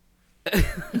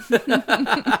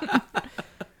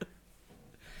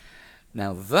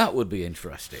 Now that would be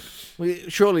interesting.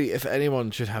 surely if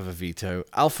anyone should have a veto,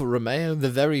 Alfa Romeo, the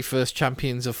very first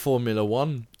champions of Formula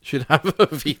One, should have a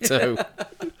veto.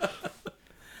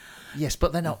 Yes,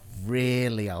 but they're not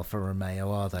really Alfa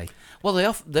Romeo, are they? Well, they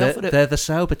offered it. They're the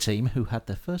Sauber team who had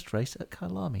their first race at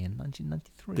Kyalami in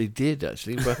 1993. They did,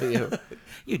 actually. But,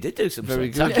 You did do some Very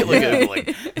good. spectacular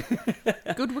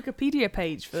Googling. Good Wikipedia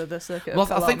page for the circuit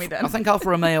Well, of Kyalami, then. I think Alfa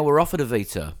Romeo were offered a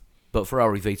veto, but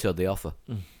Ferrari vetoed the offer.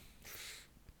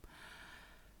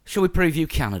 Shall we preview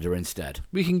Canada instead?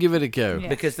 we can give it a go. Yeah.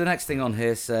 Because the next thing on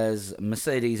here says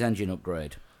Mercedes engine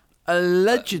upgrade.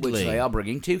 Allegedly. Which they are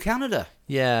bringing to Canada.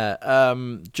 Yeah,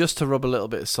 just to rub a little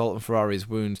bit of salt in Ferrari's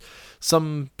wounds,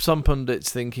 some pundits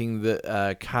thinking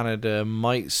that Canada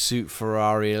might suit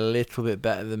Ferrari a little bit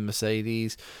better than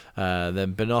Mercedes.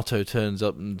 Then Binotto turns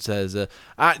up and says,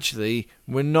 actually,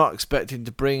 we're not expecting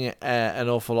to bring an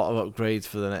awful lot of upgrades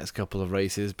for the next couple of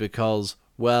races because,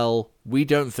 well, we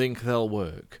don't think they'll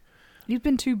work. You've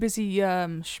been too busy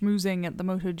schmoozing at the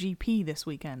MotoGP this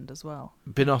weekend as well.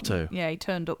 Binotto. Yeah, he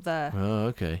turned up there. Oh,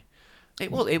 okay. It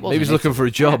was. Maybe he's looking for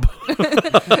a job.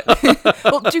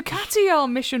 Well, Ducati are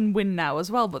mission win now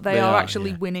as well, but they are actually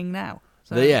yeah. winning now.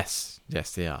 So. Yes,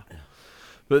 they are.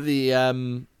 But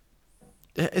the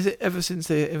is it ever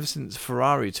since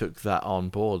Ferrari took that on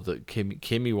board that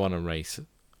Kimi won a race,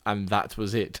 and that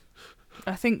was it.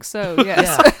 I think so,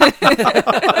 yes.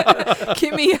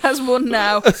 Kimi has won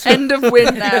now. End of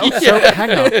win now. So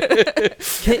hang on.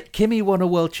 Kimi won a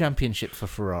world championship for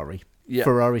Ferrari. Yeah.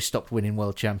 Ferrari stopped winning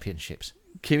world championships.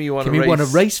 Kimi won a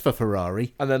race for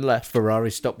Ferrari. and then left.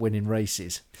 Ferrari stopped winning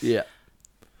races. Yeah.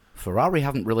 Ferrari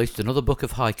haven't released another book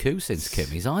of haiku since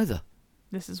Kimi's either.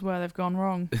 This is where they've gone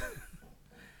wrong.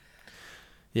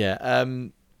 Yeah.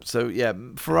 So yeah,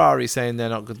 Ferrari saying they're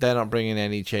not bringing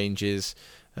any changes.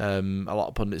 A lot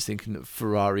of pundits thinking that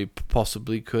Ferrari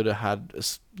possibly could have had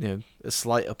a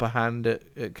slight upper hand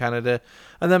at Canada,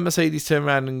 and then Mercedes turn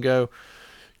around and go,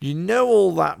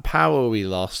 all that power we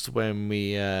lost when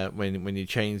we when you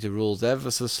changed the rules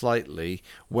ever so slightly.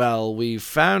 Well, we've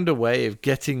found a way of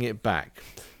getting it back.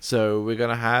 So we're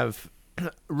going to have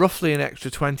roughly an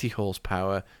extra 20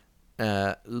 horsepower,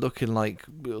 looking like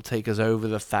it'll take us over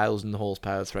the 1,000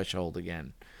 horsepower threshold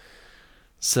again.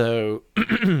 So,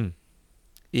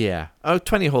 yeah.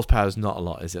 20 horsepower is not a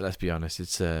lot, is it? Let's be honest.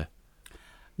 It's But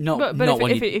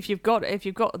not if you've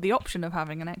got the option of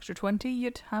having an extra 20,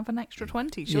 you'd have an extra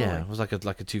 20. Surely. yeah. It was like a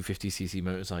 250cc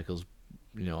motorcycles.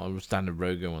 Our standard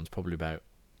Rogo one's probably about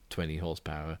 20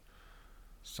 horsepower.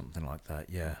 Something like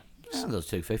that, yeah.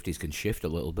 Those 250s can shift a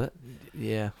little bit.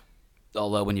 Yeah.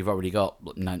 Although when you've already got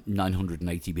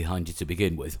 980 behind you to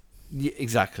begin with. Yeah,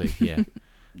 exactly. Yeah.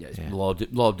 Yeah, it's Yeah.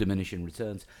 law of diminishing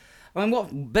returns. I mean,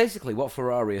 what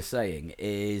Ferrari are saying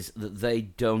is that they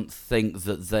don't think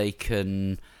that they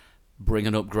can bring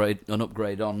an upgrade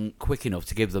on quick enough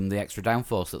to give them the extra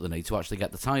downforce that they need to actually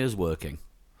get the tyres working.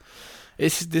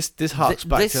 It's this harks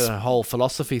back this- to the whole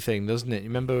philosophy thing, doesn't it? You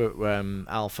remember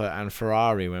Alfa and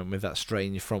Ferrari went with that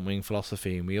strange front wing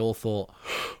philosophy, and we all thought,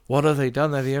 "What have they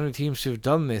done? They're the only teams to have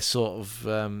done this sort of."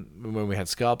 When we had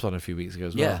Scarbs on a few weeks ago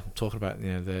as well, Yeah. talking about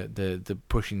the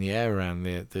pushing the air around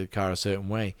the car a certain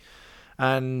way,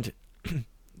 and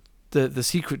the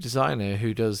secret designer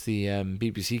who does the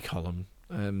BBC column,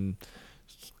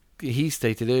 he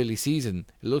stated early season,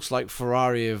 it looks like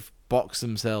Ferrari have boxed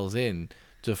themselves in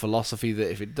to a philosophy that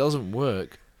if it doesn't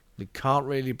work, they can't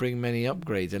really bring many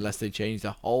upgrades unless they change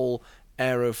the whole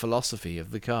aero philosophy of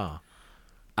the car.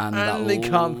 And they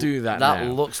can't do that That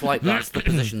now. looks like that's the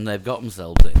position they've got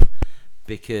themselves in,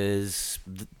 because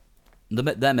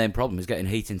their main problem is getting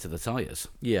heat into the tyres.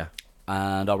 Yeah.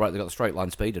 And all right, they've got the straight line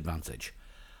speed advantage,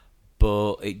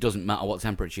 but it doesn't matter what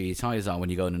temperature your tyres are when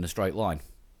you're going in a straight line.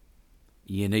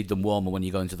 You need them warmer when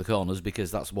you go into the corners, because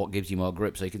that's what gives you more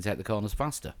grip, so you can take the corners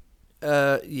faster.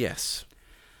 Yes.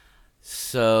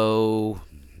 So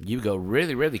you go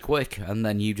really, really quick, and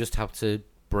then you just have to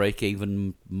brake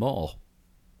even more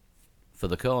for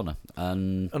the corner.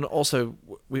 And also,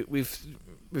 we've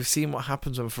seen what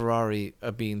happens when Ferrari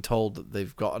are being told that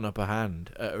they've got an upper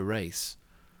hand at a race.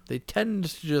 They tend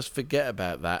to just forget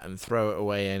about that and throw it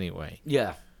away anyway.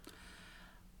 yeah,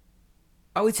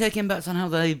 are we taking bets on how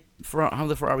the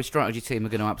Ferrari strategy team are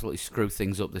going to absolutely screw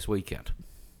things up this weekend?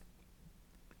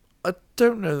 I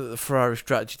don't know that the Ferrari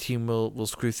strategy team will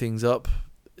screw things up.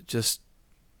 Just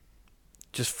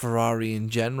Ferrari in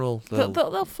general.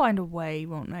 They'll find a way,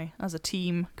 won't they? As a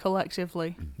team,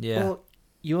 collectively. Yeah. Well,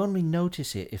 you only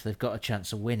notice it if they've got a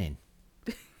chance of winning.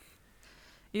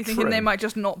 You thinking True. they might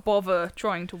just not bother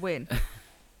trying to win?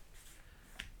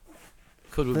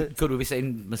 Could we be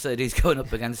seeing Mercedes going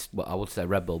up against, well, I would say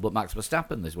Red Bull, but Max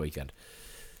Verstappen this weekend?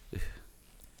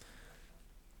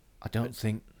 I don't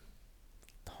think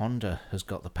Honda has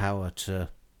got the power to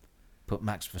put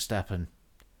Max Verstappen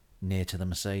near to the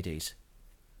Mercedes.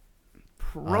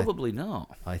 Probably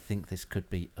not. I think this could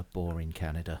be a boring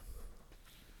Canada.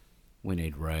 We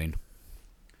need rain.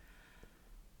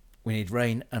 We need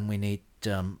rain, and we need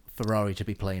Ferrari to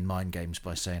be playing mind games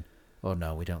by saying, "Oh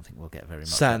no, we don't think we'll get very much."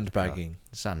 Sandbagging.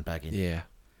 Sandbagging. Yeah.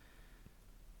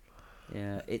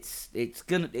 Yeah, it's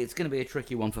gonna be a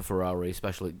tricky one for Ferrari,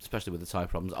 especially with the tyre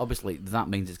problems. Obviously, that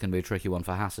means it's gonna be a tricky one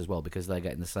for Haas as well, because they're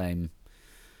getting the same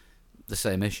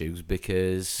issues.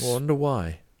 Because I wonder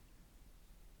why.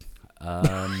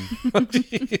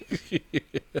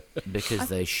 because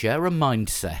they share a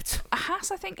mindset. Haas,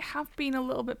 I think, have been a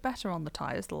little bit better on the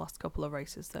tyres the last couple of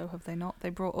races, though, have they not? They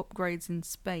brought upgrades in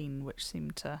Spain, which seem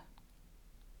to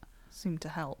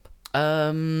help.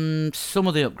 Some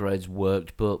of the upgrades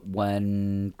worked, but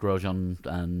when Grosjean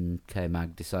and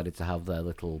K-Mag decided to have their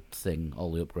little thing,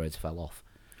 all the upgrades fell off.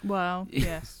 Well,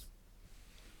 yes.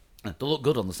 They look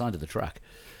good on the side of the track.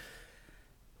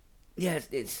 Yeah,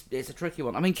 it's a tricky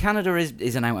one. I mean, Canada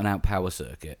is an out-and-out power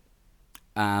circuit,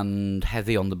 and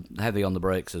heavy on the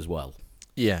brakes as well.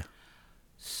 Yeah.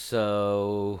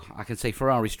 So I can see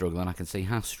Ferrari struggling. I can see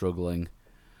Haas struggling.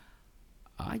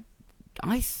 I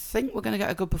think we're going to get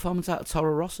a good performance out of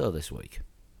Toro Rosso this week.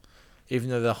 Even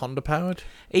though they're Honda powered?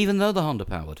 even though they're Honda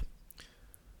powered.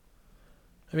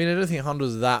 I mean, I don't think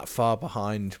Honda's that far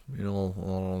behind, in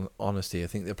all honesty. I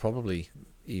think they're probably,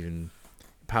 even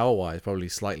power-wise, probably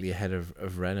slightly ahead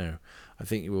of Renault. I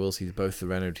think you will see both the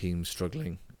Renault teams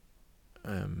struggling,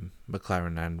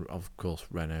 McLaren and, of course,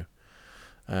 Renault.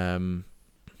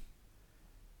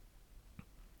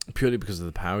 Purely because of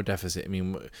the power deficit. I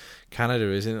mean,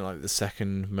 Canada isn't it like the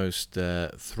second most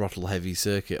throttle-heavy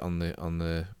circuit on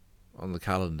the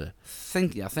calendar.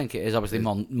 I think it is. Obviously,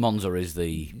 Monza is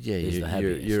the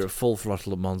heaviest. You're at full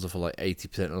throttle at Monza for like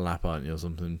 80% of the lap, aren't you, or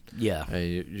something? Yeah.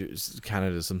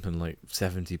 Canada's something like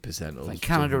 70%. I think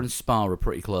Canada and Spa are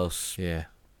pretty close. Yeah.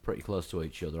 Pretty close to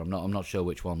each other. I'm not sure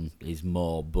which one is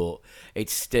more, but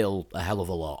it's still a hell of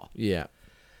a lot. Yeah.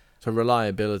 So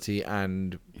reliability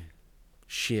and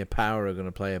sheer power are going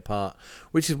to play a part,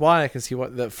 which is why I can see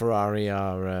that Ferrari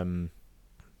are,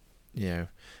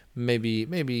 maybe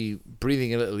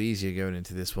breathing a little easier going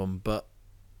into this one. But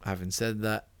having said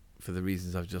that, for the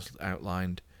reasons I've just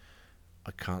outlined,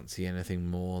 I can't see anything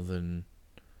more than,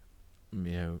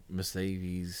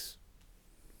 Mercedes.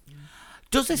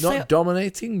 Does this Not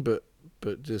dominating, but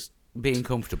just being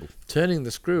comfortable? Turning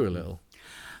the screw a little.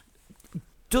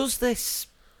 Does this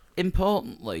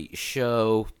importantly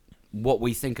show what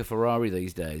we think of Ferrari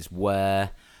these days,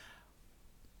 where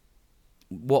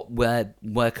what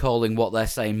we're calling what they're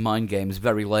saying mind games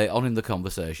very late on in the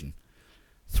conversation?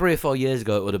 3 or 4 years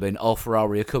ago, it would have been,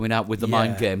 Ferrari are coming out with the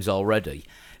mind games already.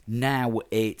 Now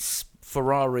it's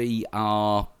Ferrari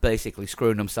are basically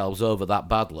screwing themselves over that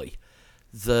badly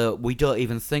that we don't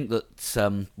even think that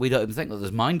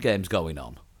there's mind games going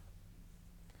on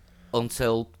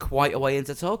until quite a way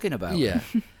into talking about it.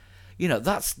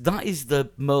 That is the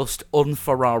most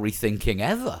un-Ferrari thinking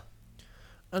ever.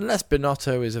 Unless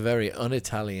Binotto is a very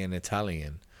un-Italian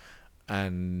Italian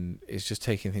and is just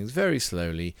taking things very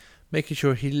slowly, making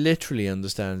sure he literally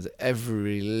understands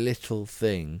every little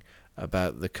thing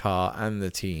about the car and the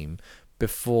team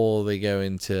before they go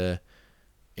into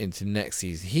next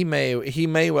season. He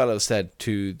may well have said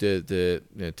to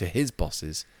to his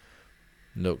bosses,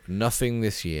 look, nothing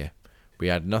this year. We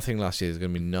had nothing last year. There's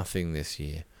going to be nothing this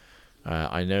year.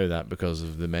 I know that because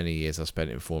of the many years I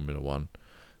spent in Formula One.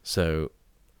 So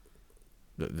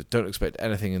don't expect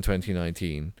anything in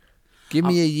 2019. Give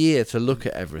me a year to look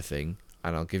at everything,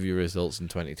 and I'll give you results in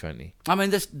 2020. I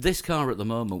mean, this car at the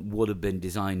moment would have been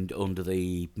designed under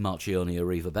the Marchione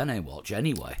Arriva Bene watch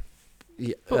anyway.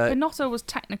 Yeah, but Binotto was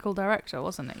technical director,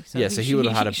 wasn't he? So he would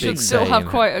have had a big should still have say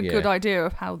quite in a it, good idea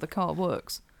of how the car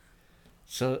works.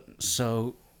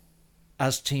 So,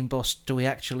 as team boss, do we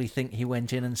actually think he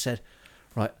went in and said,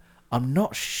 right, I'm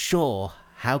not sure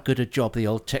how good a job the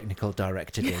old technical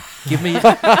director did. Give me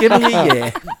a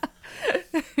year.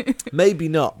 Maybe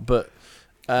not, but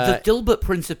The Dilbert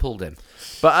principled him.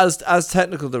 But as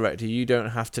technical director, you don't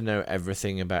have to know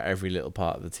everything about every little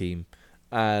part of the team.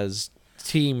 As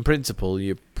team principal,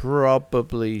 you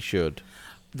probably should.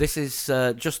 This is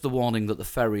just the warning that the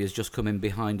ferry has just come in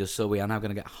behind us, so we are now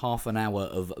going to get half an hour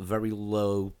of very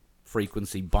low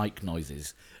frequency bike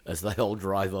noises as they all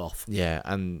drive off. Yeah,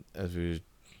 and as we were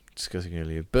discussing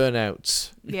earlier,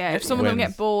 burnouts. Yeah, if some of them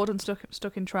get bored and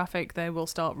stuck in traffic, they will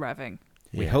start revving.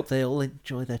 We hope they all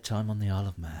enjoy their time on the Isle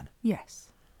of Man.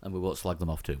 Yes. And we won't slag them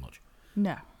off too much.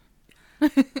 No.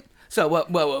 So, where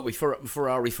were we?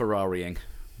 Ferrariing.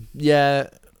 Yeah,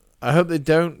 I hope they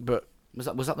don't, but... Was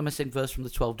that the missing verse from the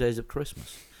 12 Days of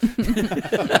Christmas?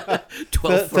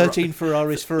 13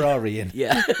 Ferraris Ferrariing.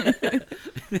 Yeah.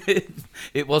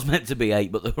 It was meant to be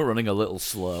 8, but they were running a little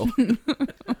slow.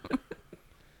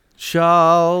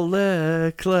 Charles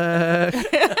Leclerc.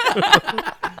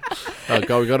 Oh,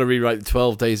 God, we've got to rewrite the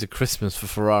 12 Days of Christmas for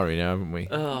Ferrari now, haven't we?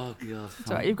 Oh, God. It's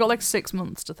all right, you've got like 6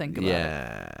 months to think about it.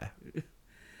 Yeah.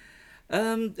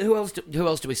 Who else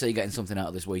do we see getting something out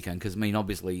of this weekend? Because, I mean,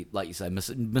 obviously, like you say,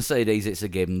 Mercedes, it's a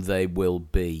given. They will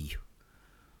be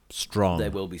strong. They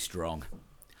will be strong.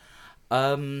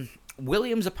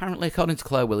 Williams, apparently, according to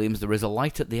Claire Williams, there is a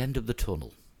light at the end of the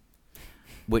tunnel,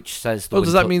 which says...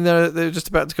 does that mean they're just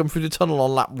about to come through the tunnel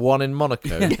on lap 1 in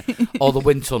Monaco? Or the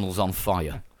wind tunnel's on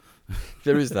fire.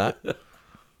 There is that.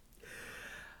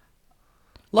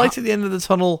 Light at the end of the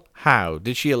tunnel, how?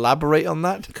 Did she elaborate on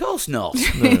that? Of course not.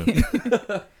 No.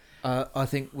 I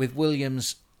think with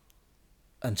Williams,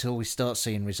 until we start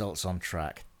seeing results on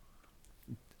track,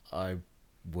 I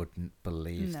wouldn't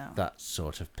believe that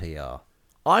sort of PR.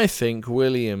 I think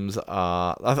Williams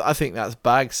are... I think that's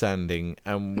bag sanding,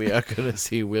 and we are going to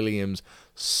see Williams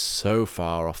so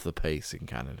far off the pace in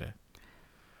Canada.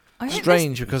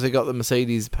 Strange, because they got the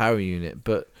Mercedes power unit,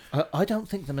 but... I don't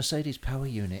think the Mercedes power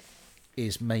unit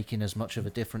is making as much of a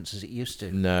difference as it used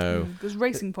to. No. Because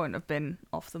Racing Point have been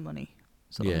off the money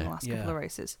sort of in Yeah. the last couple Yeah. of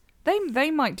races.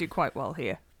 They might do quite well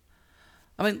here.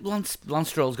 I mean, Lance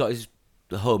Stroll's got his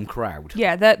home crowd.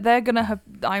 Yeah, they're gonna have.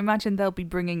 I imagine they'll be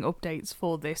bringing updates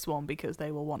for this one because they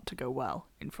will want to go well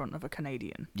in front of a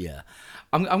Canadian. Yeah,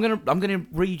 I'm gonna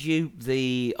read you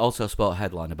the Autosport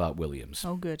headline about Williams,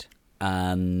 Oh, good.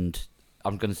 and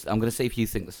I'm gonna see if you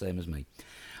think the same as me.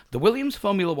 The Williams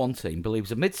Formula One team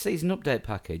believes a mid-season update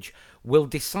package will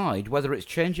decide whether its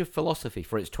change of philosophy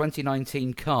for its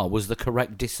 2019 car was the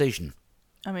correct decision.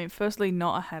 I mean, firstly,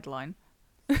 not a headline.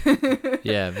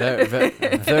 Yeah, very, very,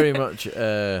 very much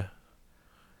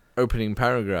opening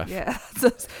paragraph. Yeah,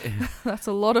 that's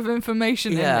a lot of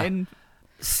information Yeah. in.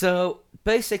 So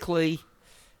basically,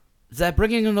 they're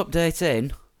bringing an update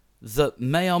in that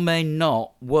may or may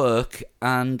not work,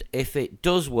 and if it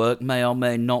does work, may or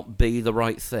may not be the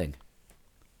right thing.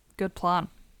 Good plan.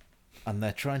 And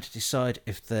they're trying to decide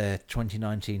if their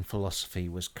 2019 philosophy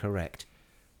was correct,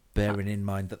 bearing in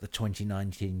mind that the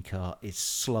 2019 car is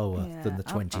slower than the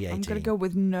 2018. I'm going to go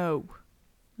with no.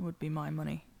 Would be my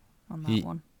money on that Ye-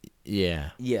 one.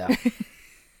 Yeah. Yeah.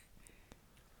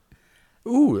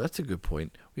 Ooh, that's a good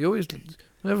point. We always,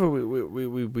 whenever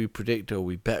we predict or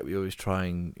we bet, we always try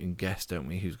and guess, don't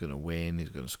we? Who's going to win? Who's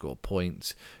going to score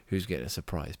points? Who's getting a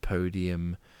surprise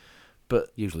podium?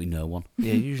 But Usually no one.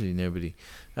 yeah, usually nobody.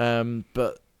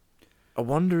 But I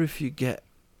wonder if you get.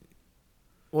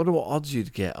 What odds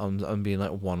you'd get on being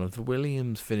like one of the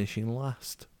Williams finishing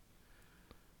last?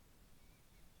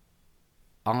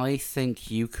 I think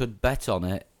you could bet on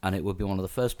it, and it would be one of the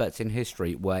first bets in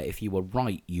history where if you were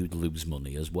right, you'd lose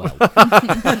money as well.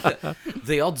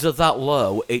 The odds are that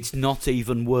low, it's not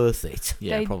even worth it.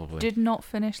 Yeah, They probably. did not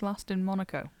finish last in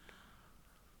Monaco.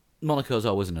 Monaco's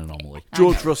always an anomaly.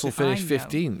 George I know. Russell finished I know.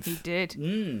 15th. He did.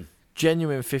 Mm.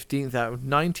 Genuine 15th out of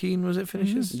 19, was it,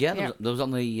 finishes? Yeah, Yeah. there was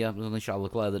only Charles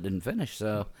Leclerc that didn't finish,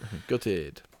 so...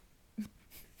 Gutted.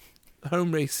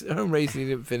 Home racing he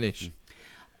didn't finish.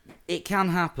 It can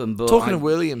happen, but... Talking of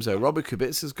Williams, though, Robert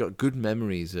Kubica's got good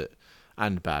memories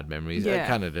and bad memories Yeah. at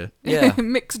Canada. Yeah.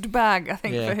 Mixed bag, I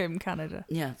think, Yeah. for him, Canada.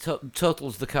 Yeah,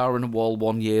 totals the car in a wall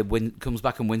one year, comes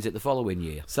back and wins it the following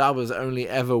year. Sauber's only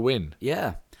ever win.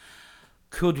 Yeah.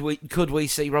 Could we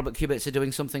see Robert Kubica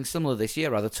doing something similar this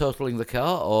year, either totaling the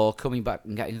car or coming back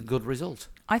and getting a good result?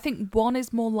 I think one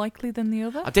is more likely than the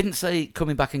other. I didn't say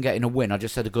coming back and getting a win, I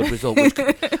just said a good result,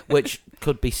 which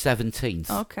could be 17th.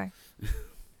 Okay.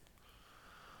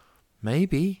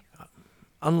 Maybe.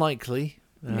 Unlikely.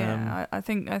 Yeah, I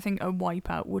think a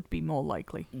wipeout would be more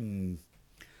likely.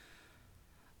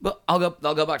 But I'll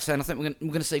go back to saying I think we're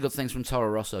going to see good things from Toro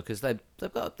Rosso because they've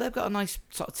got a nice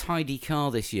sort of tidy car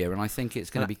this year, and I think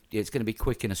it's going to be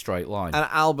quick in a straight line. And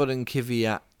Albon and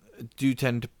Kvyat do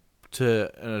tend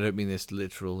to, and I don't mean this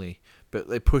literally, but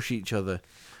they push each other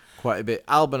quite a bit.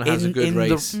 Albon has a good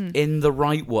race. In the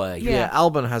right way. Yeah.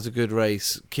 Albon has a good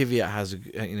race. Kvyat has a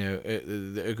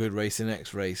good race. The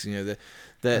next race,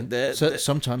 So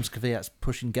sometimes Kvyat's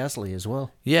pushing Gasly as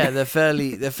well. yeah, they're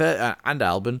fairly and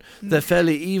Albon, they're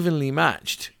fairly evenly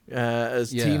matched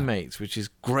as Yeah. teammates, which is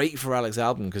great for Alex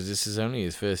Albon because this is only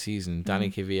his first season. Danny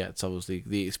Kvyat's obviously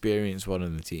the experienced one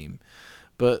in the team,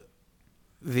 but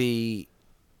the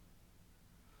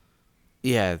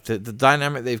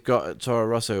dynamic they've got at Toro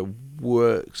Rosso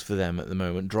works for them at the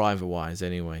moment, driver-wise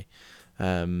anyway.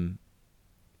 And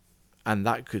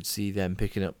that could see them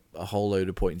picking up a whole load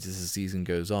of points as the season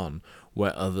goes on,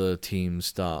 where other teams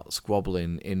start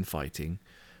squabbling, infighting.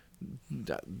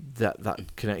 That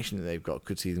connection that they've got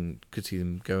could see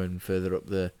them going further up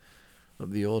the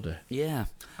order. Yeah.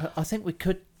 I think we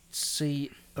could see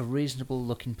a reasonable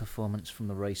looking performance from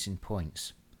the Racing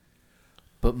Points,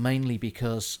 but mainly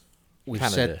because we've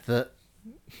Canada. said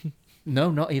that.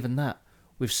 No, not even that.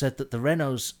 We've said that the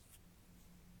Renaults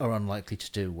are unlikely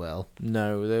to do well.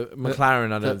 No, the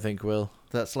McLaren I don't think will.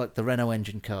 That's like the Renault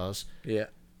engine cars. Yeah.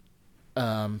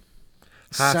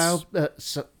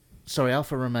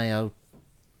 Alfa Romeo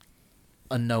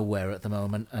are nowhere at the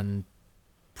moment and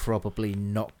probably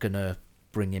not going to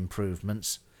bring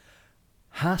improvements.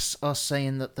 Haas are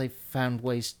saying that they've found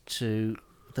ways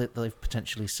that they've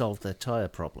potentially solved their tyre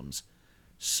problems.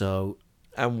 So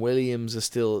And Williams are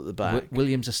still at the back.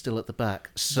 Williams are still at the back.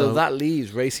 So that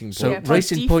leaves Racing Point. So Yeah, by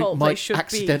Racing default, Point they might should be.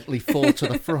 accidentally fall to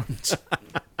the front.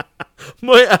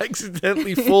 might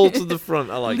accidentally fall to the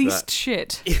front. I like Least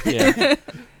shit. that. Yeah.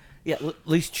 Yeah,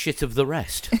 least shit of the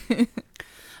rest. I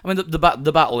mean, the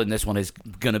battle in this one is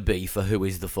going to be for who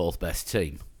is the fourth best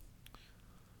team.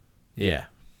 Yeah.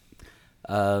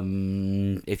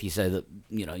 If you say that,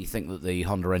 you think that the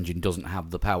Honda engine doesn't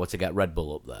have the power to get Red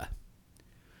Bull up there.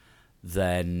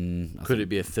 then Could it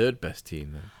be a third best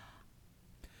team then?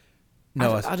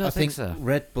 No, I don't think so.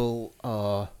 Red Bull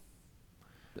are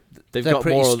They've they're got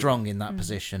pretty more strong in that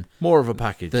position. more of a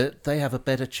package. They have a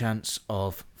better chance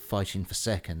of fighting for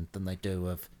second than they do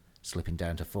of slipping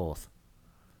down to fourth.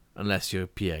 Unless you're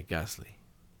Pierre Gasly.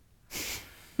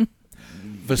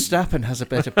 Verstappen has a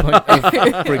better point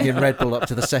of bringing Red Bull up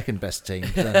to the second best team.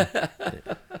 Than,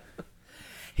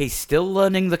 He's still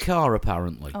learning the car,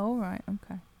 apparently. Oh, right,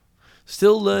 okay.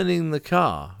 Still learning the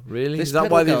car, really? this Is that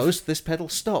pedal why they've goes, this pedal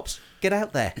stops. Get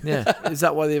out there. Yeah. Is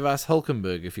that why they've asked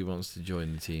Hulkenberg if he wants to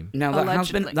join the team? Now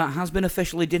Allegedly. that has been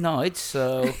officially denied.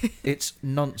 So It's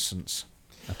nonsense,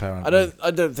 apparently.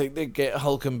 I don't think they get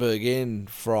Hulkenberg in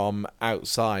from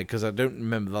outside, because I don't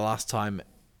remember the last time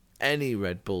any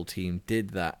Red Bull team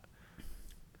did that.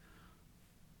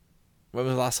 When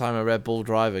was the last time a Red Bull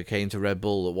driver came to Red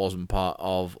Bull that wasn't part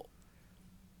of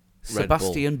Red Bull?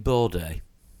 Sebastian Bourdais,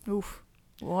 Oof.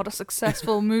 What a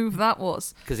successful move that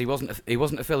was. because he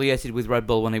wasn't affiliated with Red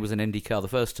Bull when he was in IndyCar the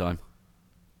first time.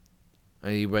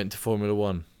 And he went to Formula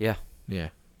One. Yeah. Yeah.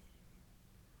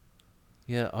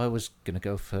 Yeah, I was going to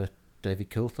go for David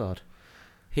Coulthard.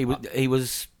 He was. He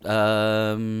was.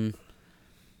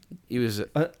 He was.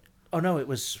 Oh, no, it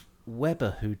was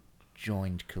Webber who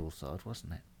joined Coulthard,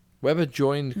 wasn't it? Webber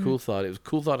joined Coulthard. It was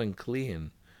Coulthard and Klein,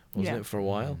 wasn't Yeah. it, for a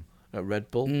while at Red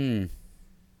Bull? I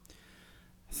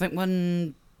think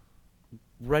when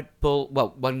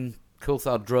when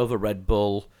Coulthard drove a Red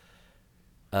Bull,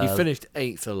 He finished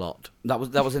 8th a lot. that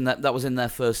was in their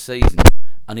first season,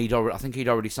 and I think he'd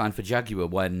already signed for Jaguar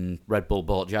when Red Bull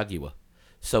bought Jaguar,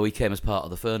 so he came as part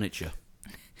of the furniture.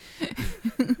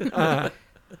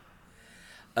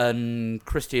 And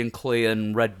Christian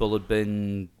Klein, Red Bull had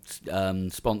been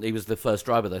he was the first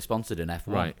driver they sponsored in F1.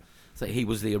 Right. So he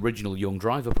was the original young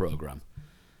driver program,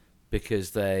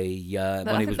 because they I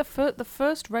think the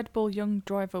first Red Bull young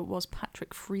driver was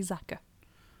Patrick Friesacker.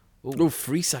 Oh,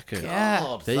 Friesacker.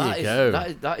 Yeah. There you go.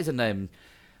 That is a name.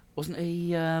 Wasn't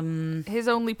he? His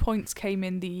only points came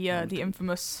in the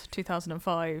infamous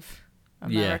 2005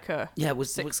 America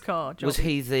six-car job. Was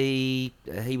he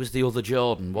was the other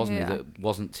Jordan, wasn't Yeah. he? That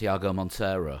wasn't Tiago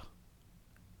Montero.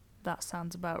 That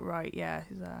sounds about right, yeah.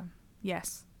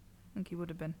 Yes, I think he would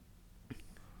have been.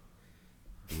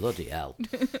 Bloody hell!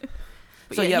 But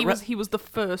So, yeah, yeah, he was the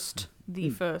first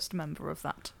member of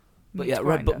that. But meat yeah,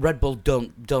 grinder. Red Bull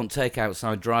don't take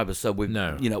outside drivers. So we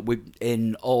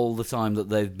in all the time that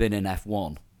they've been in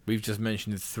F1. We've just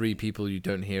mentioned 3 people you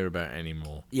don't hear about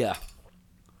anymore. Yeah.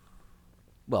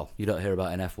 Well, you don't hear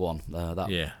about in F1.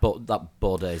 But that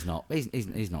Bourdais not.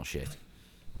 He's not shit.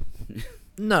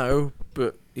 No,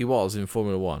 but he was in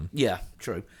Formula One. Yeah,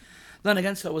 true. Then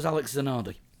again, so was Alex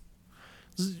Zanardi.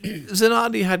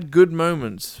 Zanardi had good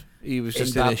moments. He was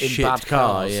just in a shit bad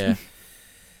car. cars. Yeah.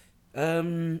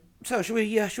 So should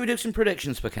we do some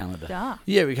predictions for Canada? Yeah.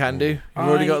 Yeah, we can do. You've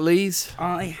already got Lee's.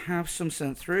 I have some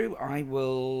sent through. I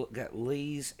will get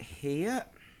Lee's here,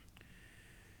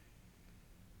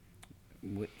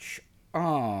 which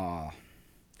are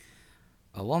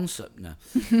Alonso. No,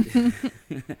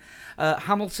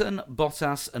 Hamilton,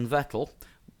 Bottas, and Vettel,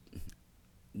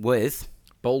 with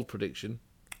Bold prediction.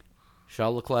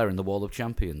 Charles Leclerc in the Wall of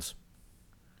Champions.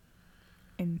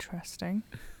 Interesting.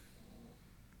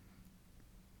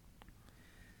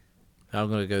 I'm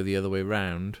going to go the other way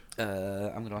round. I'm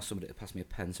going to ask somebody to pass me a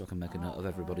pen so I can make a note of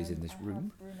everybody's in this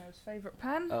room. Bruno's favourite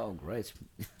pen. Oh, great.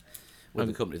 With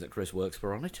the company that Chris works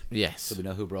for on it. Yes. So we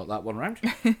know who brought that one round.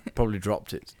 Probably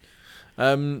dropped it.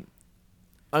 I'm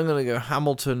going to go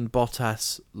Hamilton,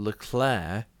 Bottas,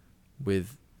 Leclerc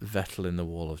with Vettel in the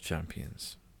Wall of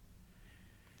Champions.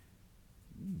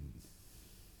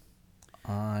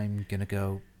 I'm going to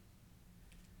go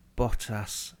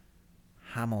Bottas,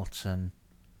 Hamilton,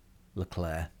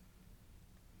 Leclerc.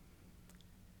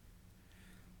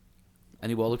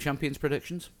 Any Wall of Champions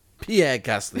predictions? Pierre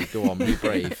Gasly, go on, be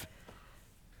brave.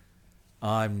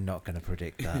 I'm not going to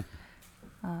predict that.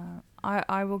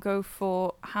 I will go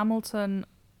for Hamilton,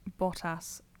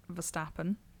 Bottas,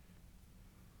 Verstappen.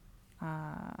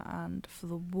 And for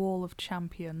the Wall of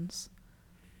Champions,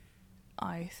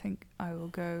 I think I will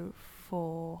go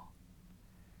for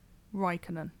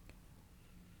Raikkonen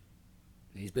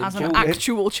He's been as an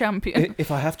actual champion.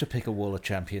 If I have to pick a Wall of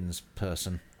Champions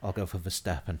person, I'll go for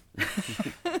Verstappen.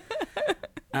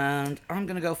 And I'm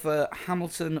going to go for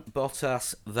Hamilton,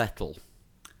 Bottas, Vettel.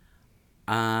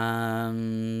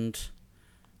 And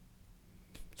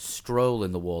Stroll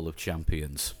in the Wall of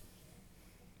Champions.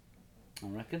 I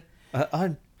reckon.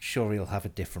 I'm sure he'll have a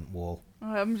different wall.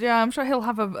 Yeah, I'm sure he'll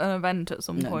have an event at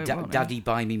some point. won't he? Daddy,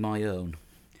 buy me my own.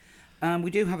 And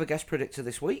we do have a guest predictor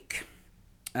this week,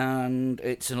 and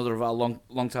it's another of our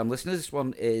long-time listeners. This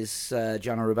one is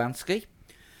Jana Rubanski,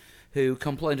 who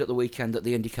complained at the weekend that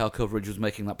the IndyCar coverage was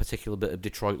making that particular bit of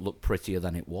Detroit look prettier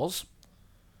than it was.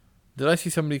 Did I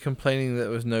see somebody complaining that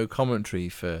there was no commentary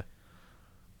for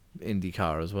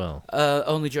IndyCar as well?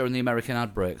 Only during the American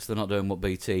ad breaks. They're not doing what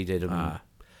BT did. And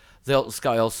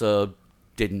Sky also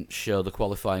didn't show the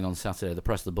qualifying on Saturday. They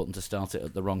pressed the button to start it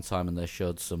at the wrong time, and they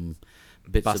showed some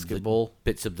bits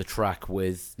of the track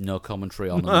with no commentary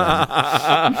on, and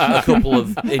then a couple of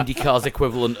IndyCar's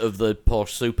equivalent of the Porsche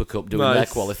Super Cup doing their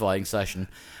qualifying session.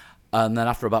 And then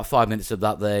after about 5 minutes of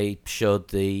that, they showed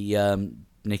the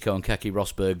Nico and Keke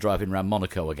Rosberg driving around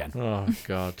Monaco again. Oh,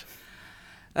 God.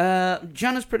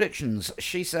 Jana's predictions.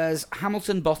 She says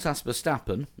Hamilton, Bottas,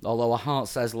 Verstappen, although her heart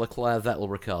says Leclerc, Vettel,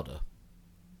 Ricciardo.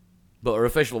 But her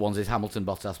official ones is Hamilton,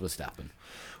 Bottas, Verstappen.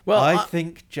 Well, I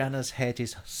think Jana's head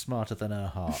is smarter than her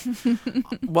heart.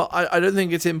 Well, I don't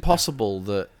think it's impossible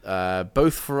that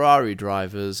both Ferrari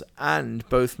drivers and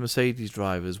both Mercedes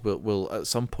drivers will at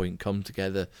some point come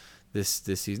together this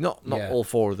season. Not all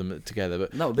four of them together,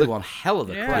 but that would be one hell of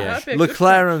a crash.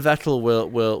 Leclerc and Vettel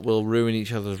will ruin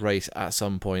each other's race at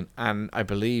some point, and I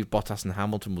believe Bottas and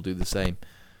Hamilton will do the same.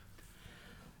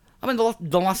 I mean,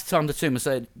 the last time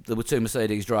there were two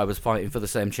Mercedes drivers fighting for the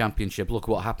same championship, look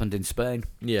what happened in Spain.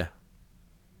 Yeah.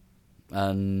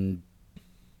 And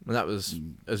that was,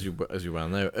 as you well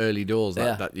know, early doors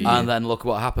that year. And then look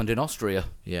what happened in Austria.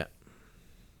 Yeah.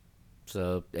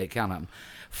 So it can happen.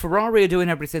 Ferrari are doing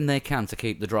everything they can to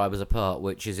keep the drivers apart,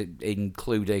 which is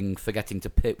including forgetting to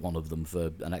pit one of them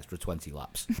for an extra 20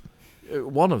 laps.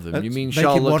 One of them? You mean making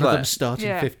Charles Leclerc? one of them starting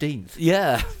 15th?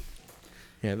 Yeah.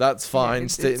 Yeah, that's fine.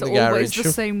 Stay in the garage. It's garage. always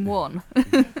the same one.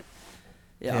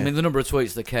 Yeah, I mean, the number of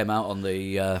tweets that came out on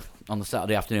the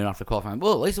Saturday afternoon after qualifying,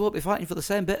 well, at least they won't be fighting for the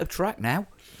same bit of track now.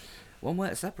 One way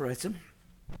to separate them.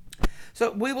 So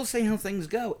we will see how things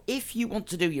go. If you want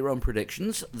to do your own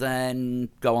predictions, then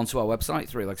go onto our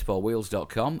website,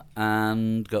 3legs4wheels.com,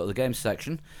 and go to the games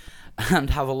section and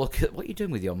have a look at what you're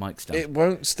doing with your mic stand. It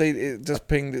won't stay. It just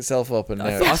pinged itself up, and now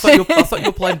I thought you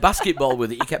were playing basketball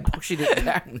with it. You kept pushing it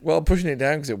down. Well, I'm pushing it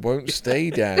down because it won't stay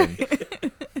down.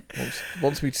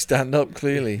 Wants me to stand up,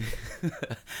 clearly.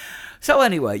 So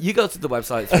anyway, you go to the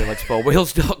website,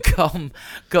 3legs4wheels.com,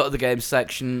 go to the games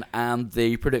section, and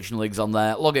the prediction league's on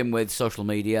there. Log in with social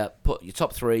media, put your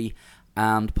top three,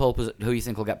 and poll who you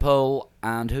think will get pole,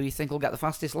 and who you think will get the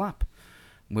fastest lap.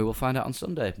 We will find out on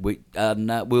Sunday. We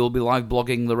will be live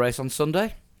blogging the race on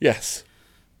Sunday. Yes.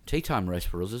 Tea time race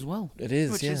for us as well. It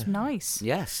is, Which is nice.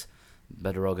 Yes.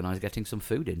 Better organise getting some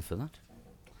food in for that.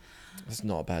 That's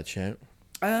not a bad shout.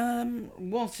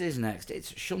 What is next?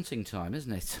 It's shunting time,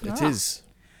 isn't it? It is.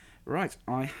 Right,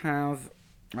 I have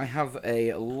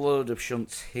a load of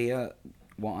shunts here.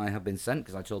 What I have been sent,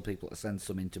 because I told people to send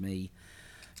some in to me,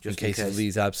 just in case of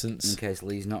Lee's absence. In case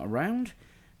Lee's not around.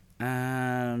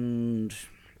 And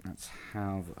let's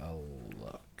have a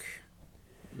look.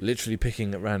 Literally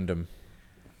picking at random.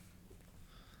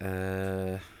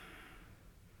 Where's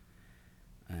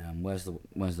the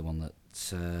one that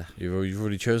You've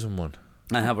already chosen one.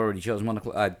 I have already chosen one.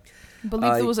 I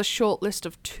believe there was a short list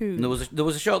of two. There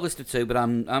was a short list of two, but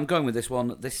I'm going with this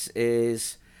one. This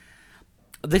is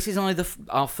either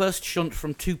our first shunt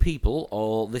from two people,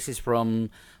 or this is from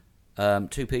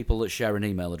two people that share an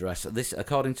email address. This,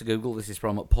 according to Google, this is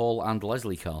from Paul and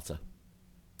Leslie Carter.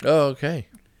 Oh, okay.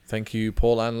 Thank you,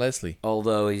 Paul and Leslie.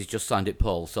 Although he's just signed it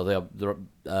Paul, so they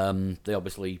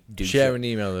obviously do share an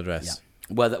email address. Yeah.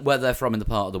 Where they're from in the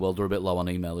part of the world, they're a bit low on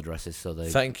email addresses, so they.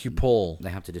 Thank you, Paul. They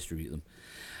have to distribute them.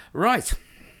 Right.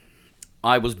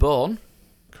 I was born.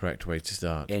 Correct way to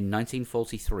start. In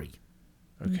 1943.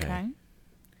 Okay.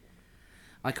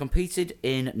 I competed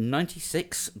in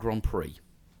 96 Grand Prix.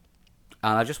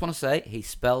 And I just want to say, he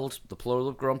spelled the plural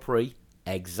of Grand Prix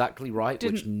exactly right,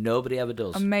 which nobody ever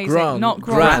does. Amazing. Not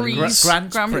Grand Prix.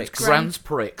 Grand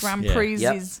Prix. Grand Prix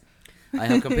is... I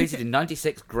have competed in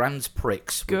 96 Grand Prix,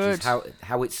 which is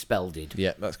how it's spelled.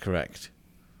 Yeah, that's correct.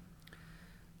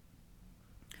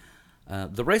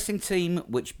 The racing team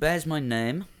which bears my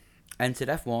name entered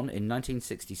F1 in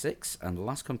 1966 and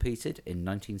last competed in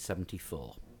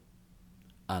 1974.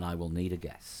 And I will need a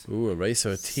guess. Ooh, a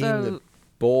racer, a team that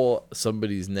bore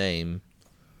somebody's name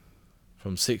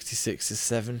from 66 to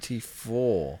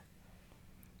 74.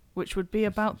 Which would be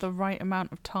about the right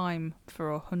amount of time for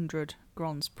 100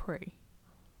 Grands Prix.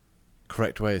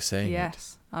 Correct way of saying it.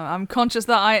 Yes. I'm conscious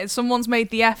that someone's made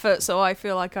the effort, so I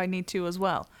feel like I need to as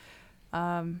well.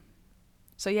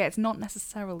 So yeah, it's not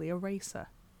necessarily a racer.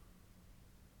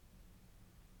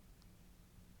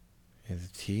 Yeah, the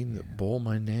team that bore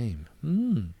my name.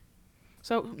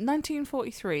 So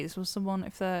 1943. This was someone.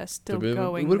 If they're still It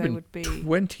going, would have they been would be.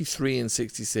 23 and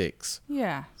 66.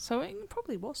 Yeah. So it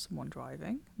probably was someone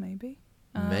driving. Maybe.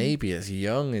 Maybe it's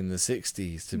young in the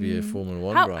 60s to be a Formula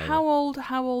One how, driver.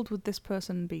 How old would this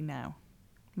person be now?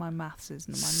 My maths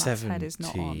head is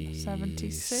not on.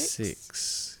 76.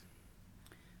 76.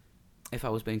 If I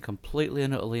was being completely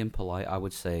and utterly impolite, I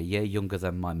would say a year younger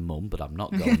than my mum, but I'm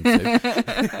not going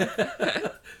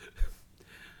to.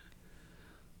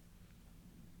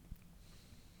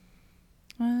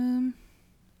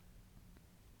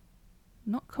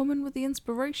 Not coming with the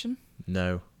inspiration.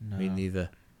 No, me No. neither.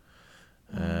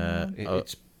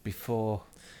 It's before.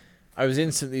 I was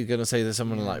instantly going to say there's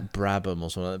someone like Brabham or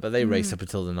something like that, but they raced up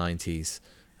until the 90s.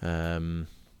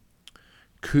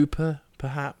 Cooper,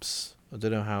 perhaps. I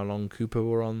don't know how long Cooper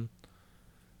were on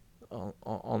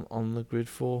the grid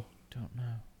for. Don't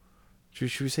know.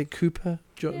 Should we say Cooper?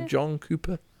 Yeah. John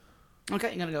Cooper? Okay,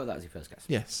 you're going to go with that as your first guess.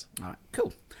 Yes. All right,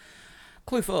 cool.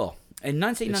 Clue 4. In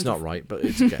 1990 It's not right, but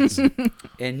it's a guess.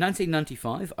 In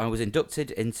 1995, I was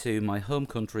inducted into my home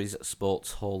country's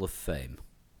Sports Hall of Fame.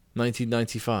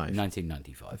 1995.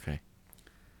 1995. Okay.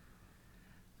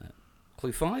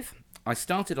 Clue 5. I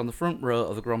started on the front row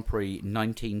of a Grand Prix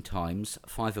 19 times,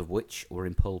 5 of which were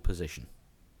in pole position.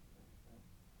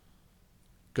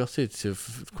 Gutted to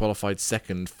have qualified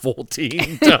second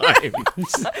 14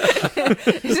 times.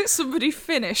 Is it somebody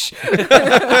Finnish?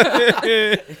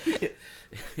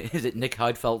 Is it Nick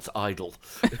Heidfeld's idol?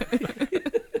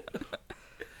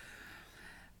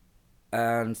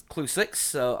 And clue 6,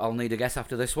 so I'll need a guess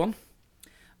after this one.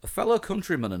 A fellow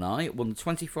countryman and I won the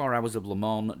 24 Hours of Le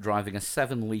Mans driving a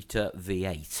 7-litre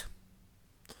V8.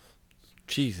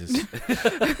 Jesus.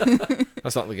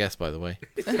 That's not the guess, by the way.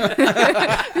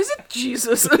 Is it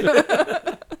Jesus?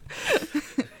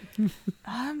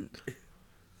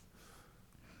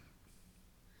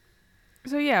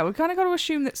 So yeah, we kind of got to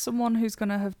assume that someone who's going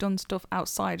to have done stuff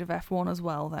outside of F1 as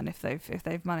well. Then, if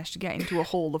they've managed to get into a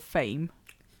Hall of Fame,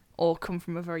 or come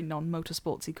from a very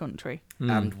non-motorsportsy country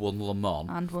And won Le Mans.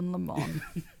 and won Le Mans.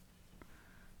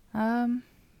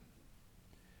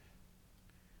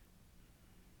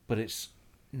 But it's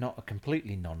not a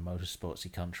completely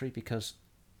non-motorsportsy country because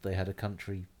they had a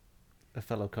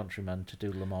fellow countryman to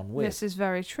do Le Mans with. This is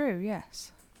very true.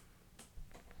 Yes.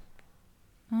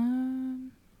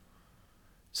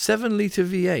 7-litre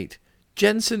V8.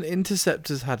 Jensen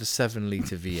Interceptors had a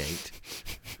 7-litre V8.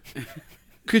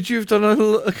 Could you have done a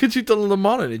Le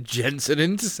Mans in a Jensen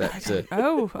Interceptor?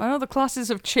 Oh, I know the classes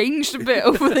have changed a bit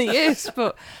over the years,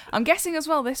 but I'm guessing as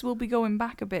well this will be going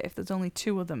back a bit if there's only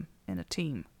 2 of them in a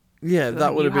team. Yeah, So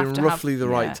that would you have been have to roughly have- the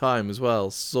yeah. right time as well.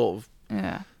 Sort of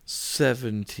Yeah.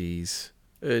 70s,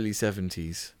 early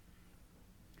 70s.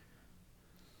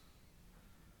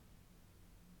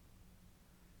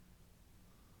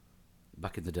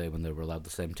 Back in the day when they were allowed the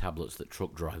same tablets that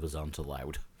truck drivers aren't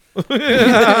allowed.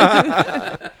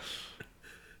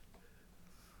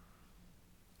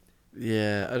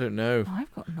 Yeah, I don't know.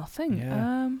 I've got nothing.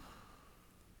 Yeah.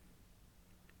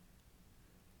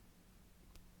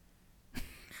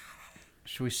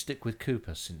 Should we stick with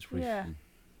Cooper since we've... Yeah.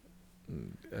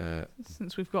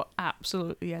 Since we've got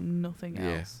absolutely nothing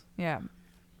Yeah. else. Yeah.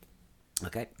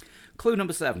 Okay. Clue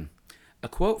number 7. A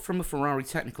quote from a Ferrari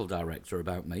technical director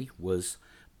about me was,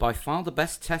 "By far the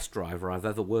best test driver I've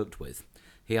ever worked with.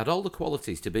 He had all the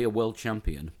qualities to be a world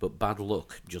champion, but bad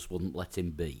luck just wouldn't let him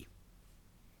be."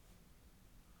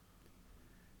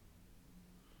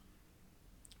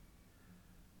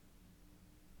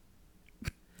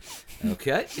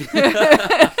 Okay.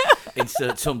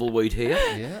 Insert tumbleweed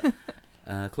here.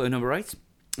 Yeah. Clue number 8.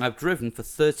 I've driven for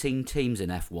 13 teams in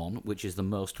F1, which is the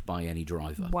most by any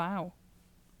driver. Wow.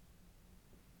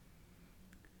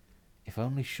 If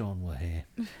only Sean were here.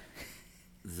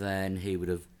 Then he would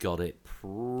have got it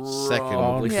Second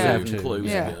probably clue. 7 Yeah. clues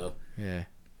Yeah. ago. Yeah.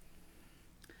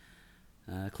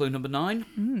 Clue number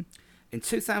 9. In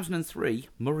 2003,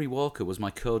 Murray Walker was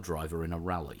my co-driver in a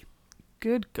rally.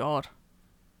 Good God.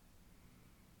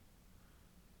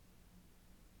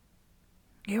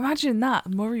 Can you imagine that?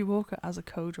 Murray Walker as a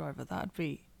co-driver. That'd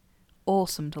be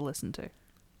awesome to listen to.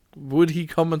 Would he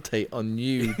commentate on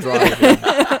you driving?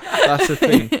 That's the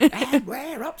thing. And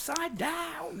we're upside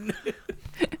down.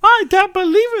 I don't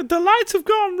believe it. The lights have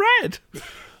gone red.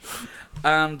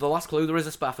 And the last clue, there is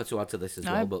a spaffer to add to this as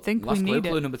well. I But think we last clue, need it.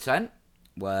 clue number 10,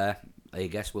 where a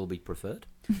guess will be preferred.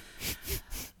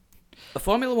 A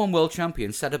Formula One world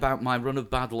champion said about my run of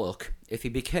bad luck, if he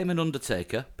became an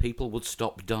Undertaker, people would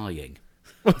stop dying.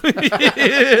 Good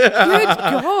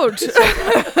God.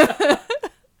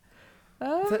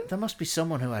 There must be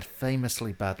someone who had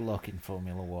famously bad luck in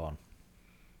Formula One.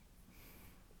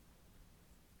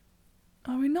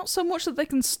 I mean, not so much that they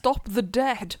can stop the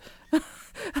dead.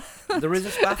 There is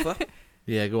a spaffer.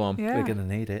 Yeah, go on. Yeah. We're going to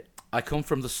need it. I come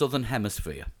from the southern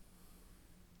hemisphere.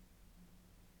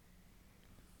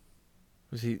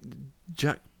 See,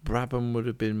 Jack Brabham would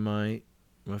have been my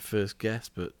first guess,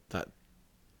 but that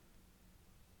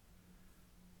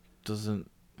doesn't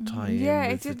tie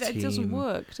in with the team. It doesn't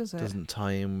work, does it? Doesn't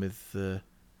tie in with the...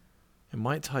 It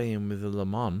might tie in with the Le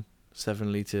Mans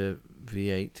 7-litre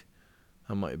V8.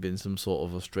 That might have been some sort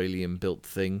of Australian-built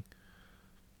thing.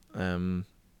 The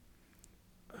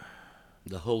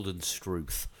Holden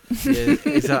Struth. Yeah,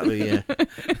 exactly, yeah.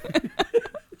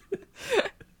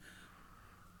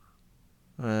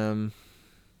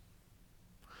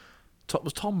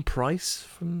 Was Tom Price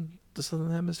from the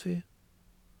Southern Hemisphere?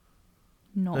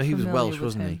 Not No, he was familiar Welsh, with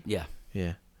wasn't him. Yeah.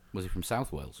 Yeah. Was he from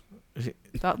South Wales?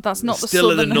 That's not the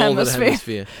Still in southern the Northern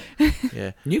hemisphere.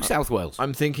 Yeah. New South Wales.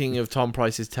 I'm thinking of Tom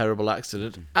Price's terrible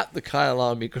accident at the Kyle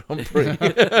Army Grand Prix.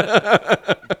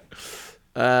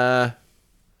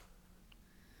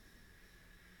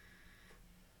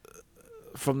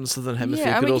 From the Southern Hemisphere,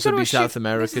 Yeah, I could mean, also you be gotta South This is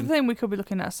American. the thing, we could be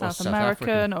looking at a South South American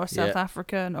African. or a South Yeah.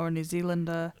 African or a New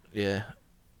Zealander. Yeah.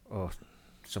 Or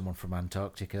someone from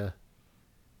Antarctica.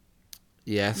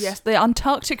 Yes. Yes, the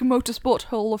Antarctic Motorsport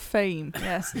Hall of Fame.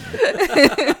 Yes.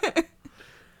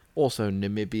 Also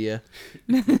Namibia.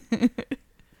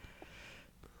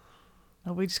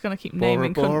 Are we just going to keep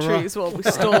naming Bora Bora. countries while we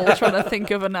stall trying to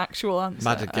think of an actual answer?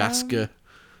 Madagascar.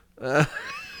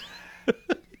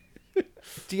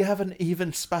 Do you have an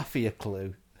even spaffier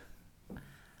clue?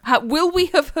 Will we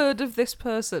have heard of this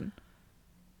person?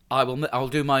 I'll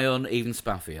do my own even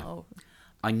spaffier. Oh,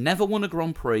 I never won a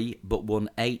Grand Prix, but won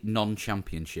 8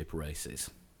 non-championship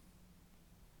races.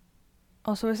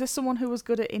 so is this someone who was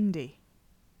good at Indy?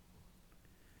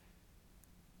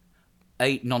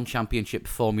 8 non-championship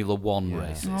Formula One Yeah.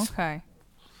 races. Okay,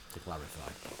 To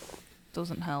clarify,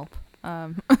 doesn't help.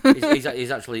 he's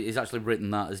actually written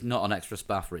that as not an extra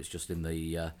spaffer. It's just in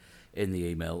the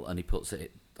email, and he puts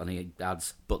it and he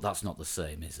adds, "But that's not the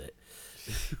same, is it?"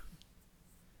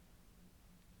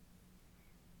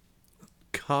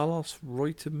 Carlos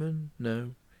Reutemann?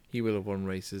 No. He will have won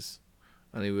races.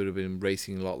 And he would have been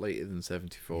racing a lot later than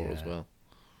 74 as Yeah. well.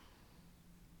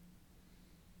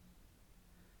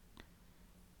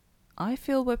 I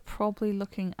feel we're probably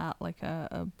looking at like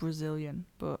a Brazilian,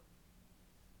 but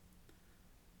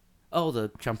Oh,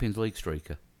 the Champions League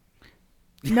streaker.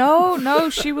 no,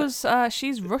 she's Russian.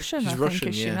 She's I think, Russian,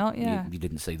 is she yeah. not? Yeah. You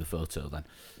didn't see the photo then.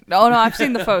 No, I've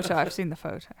seen the photo.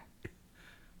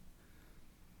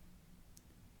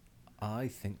 I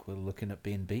think we're looking at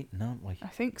being beaten, aren't we? I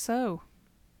think so.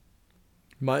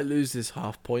 Might lose this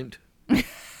half point. Do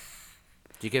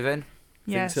you give in?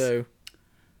 Yes. Think so.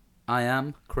 I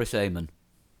am Chris Amon.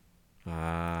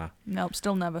 Ah. Nope,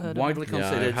 still never heard of Widely him. Yeah, I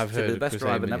considered have to heard be the of best Chris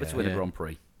driver Amon, never yeah, to win a yeah. Grand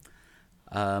Prix.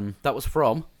 That was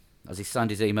from, as he signed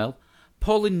his email,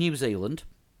 Paul in New Zealand.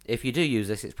 If you do use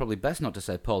this, it's probably best not to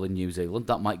say Paul in New Zealand.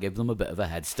 That might give them a bit of a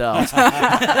head start.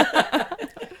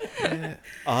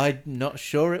 I'm not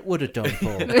sure it would have done,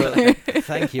 Paul. But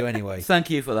thank you anyway. Thank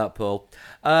you for that, Paul.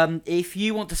 If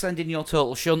you want to send in your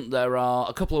total shunt, there are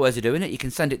a couple of ways of doing it. You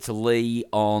can send it to Lee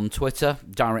on Twitter,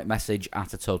 direct message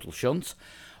at a total shunt.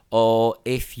 Or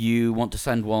if you want to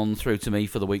send one through to me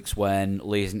for the weeks when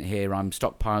Lee isn't here, I'm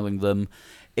stockpiling them.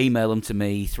 Email them to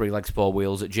me,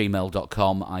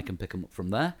 3legs4wheels@gmail.com. I can pick them up from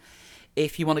there.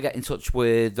 If you want to get in touch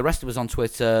with the rest of us on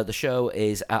Twitter, the show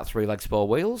is at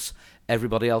 3legs4wheels.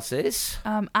 Everybody else is.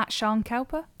 At Sean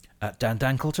Cowper. At Dan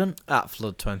Dankleton. At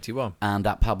Flood21. And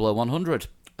at Pablo100.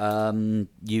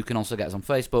 You can also get us on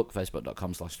Facebook,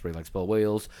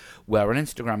 facebook.com/3legs4wheels. We're on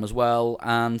Instagram as well.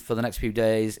 And for the next few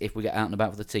days, if we get out and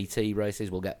about for the TT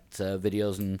races, we'll get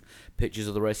videos and pictures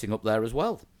of the racing up there as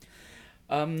well.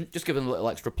 Just giving a little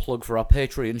extra plug for our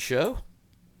Patreon show,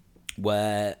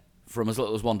 where from as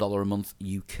little as $1 a month,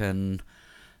 you can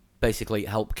basically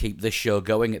help keep this show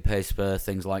going. It pays for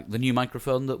things like the new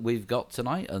microphone that we've got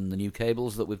tonight and the new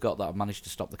cables that we've got that have managed to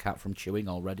stop the cat from chewing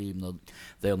already, even though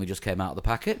they only just came out of the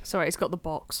packet. Sorry, it's got the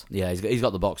box. Yeah, he's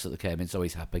got the box that they came in, so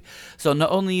he's happy. So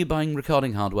not only are you buying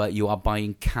recording hardware, you are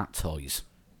buying cat toys.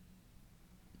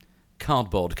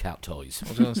 Cardboard cat toys. I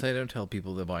was going to say, don't tell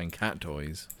people they're buying cat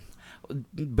toys.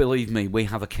 Believe me, we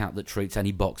have a cat that treats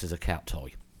any box as a cat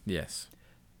toy. Yes.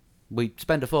 We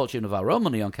spend a fortune of our own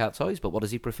money on cat toys, but what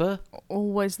does he prefer?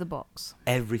 Always the box.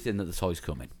 Everything that the toys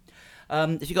come in.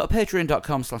 If you go to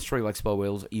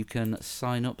patreon.com/3legs4wheels, you can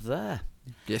sign up there.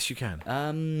 Yes, you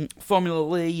can.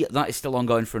 Formula E, that is still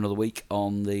ongoing for another week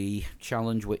on the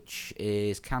challenge, which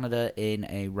is Canada in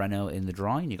a Renault in the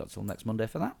dry, and you got till next Monday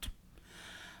for that.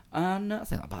 And I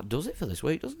think that about does it for this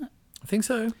week, doesn't it? I think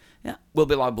so. Yeah, we'll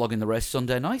be live blogging the race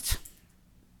Sunday night,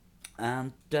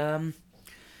 and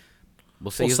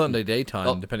we'll see Or you Sunday daytime,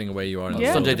 Oh. depending on where you are in the Yeah,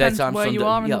 world. Sunday depends daytime, where you Sunday,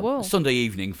 are in the yeah, world. Sunday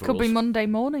evening for Could us. be Monday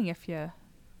morning if you're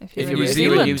If in you're New in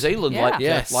Zealand. New Zealand, Yeah. like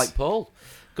Yes. like Paul.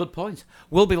 Good point.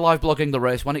 We'll be live blogging the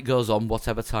race when it goes on,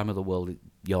 whatever time of the world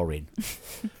you're in.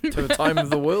 To the time of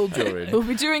the world you're in. We'll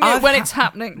be doing it I've when ha- it's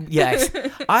happening. Yes,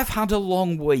 I've had a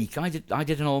long week. I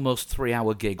did an almost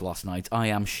 3-hour gig last night. I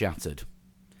am shattered.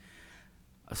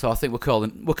 So I think we're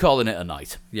calling it a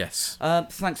night. Yes.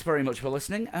 Thanks very much for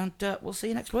listening, and we'll see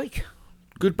you next week.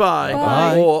 Goodbye.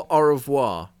 Bye. Or au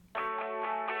revoir.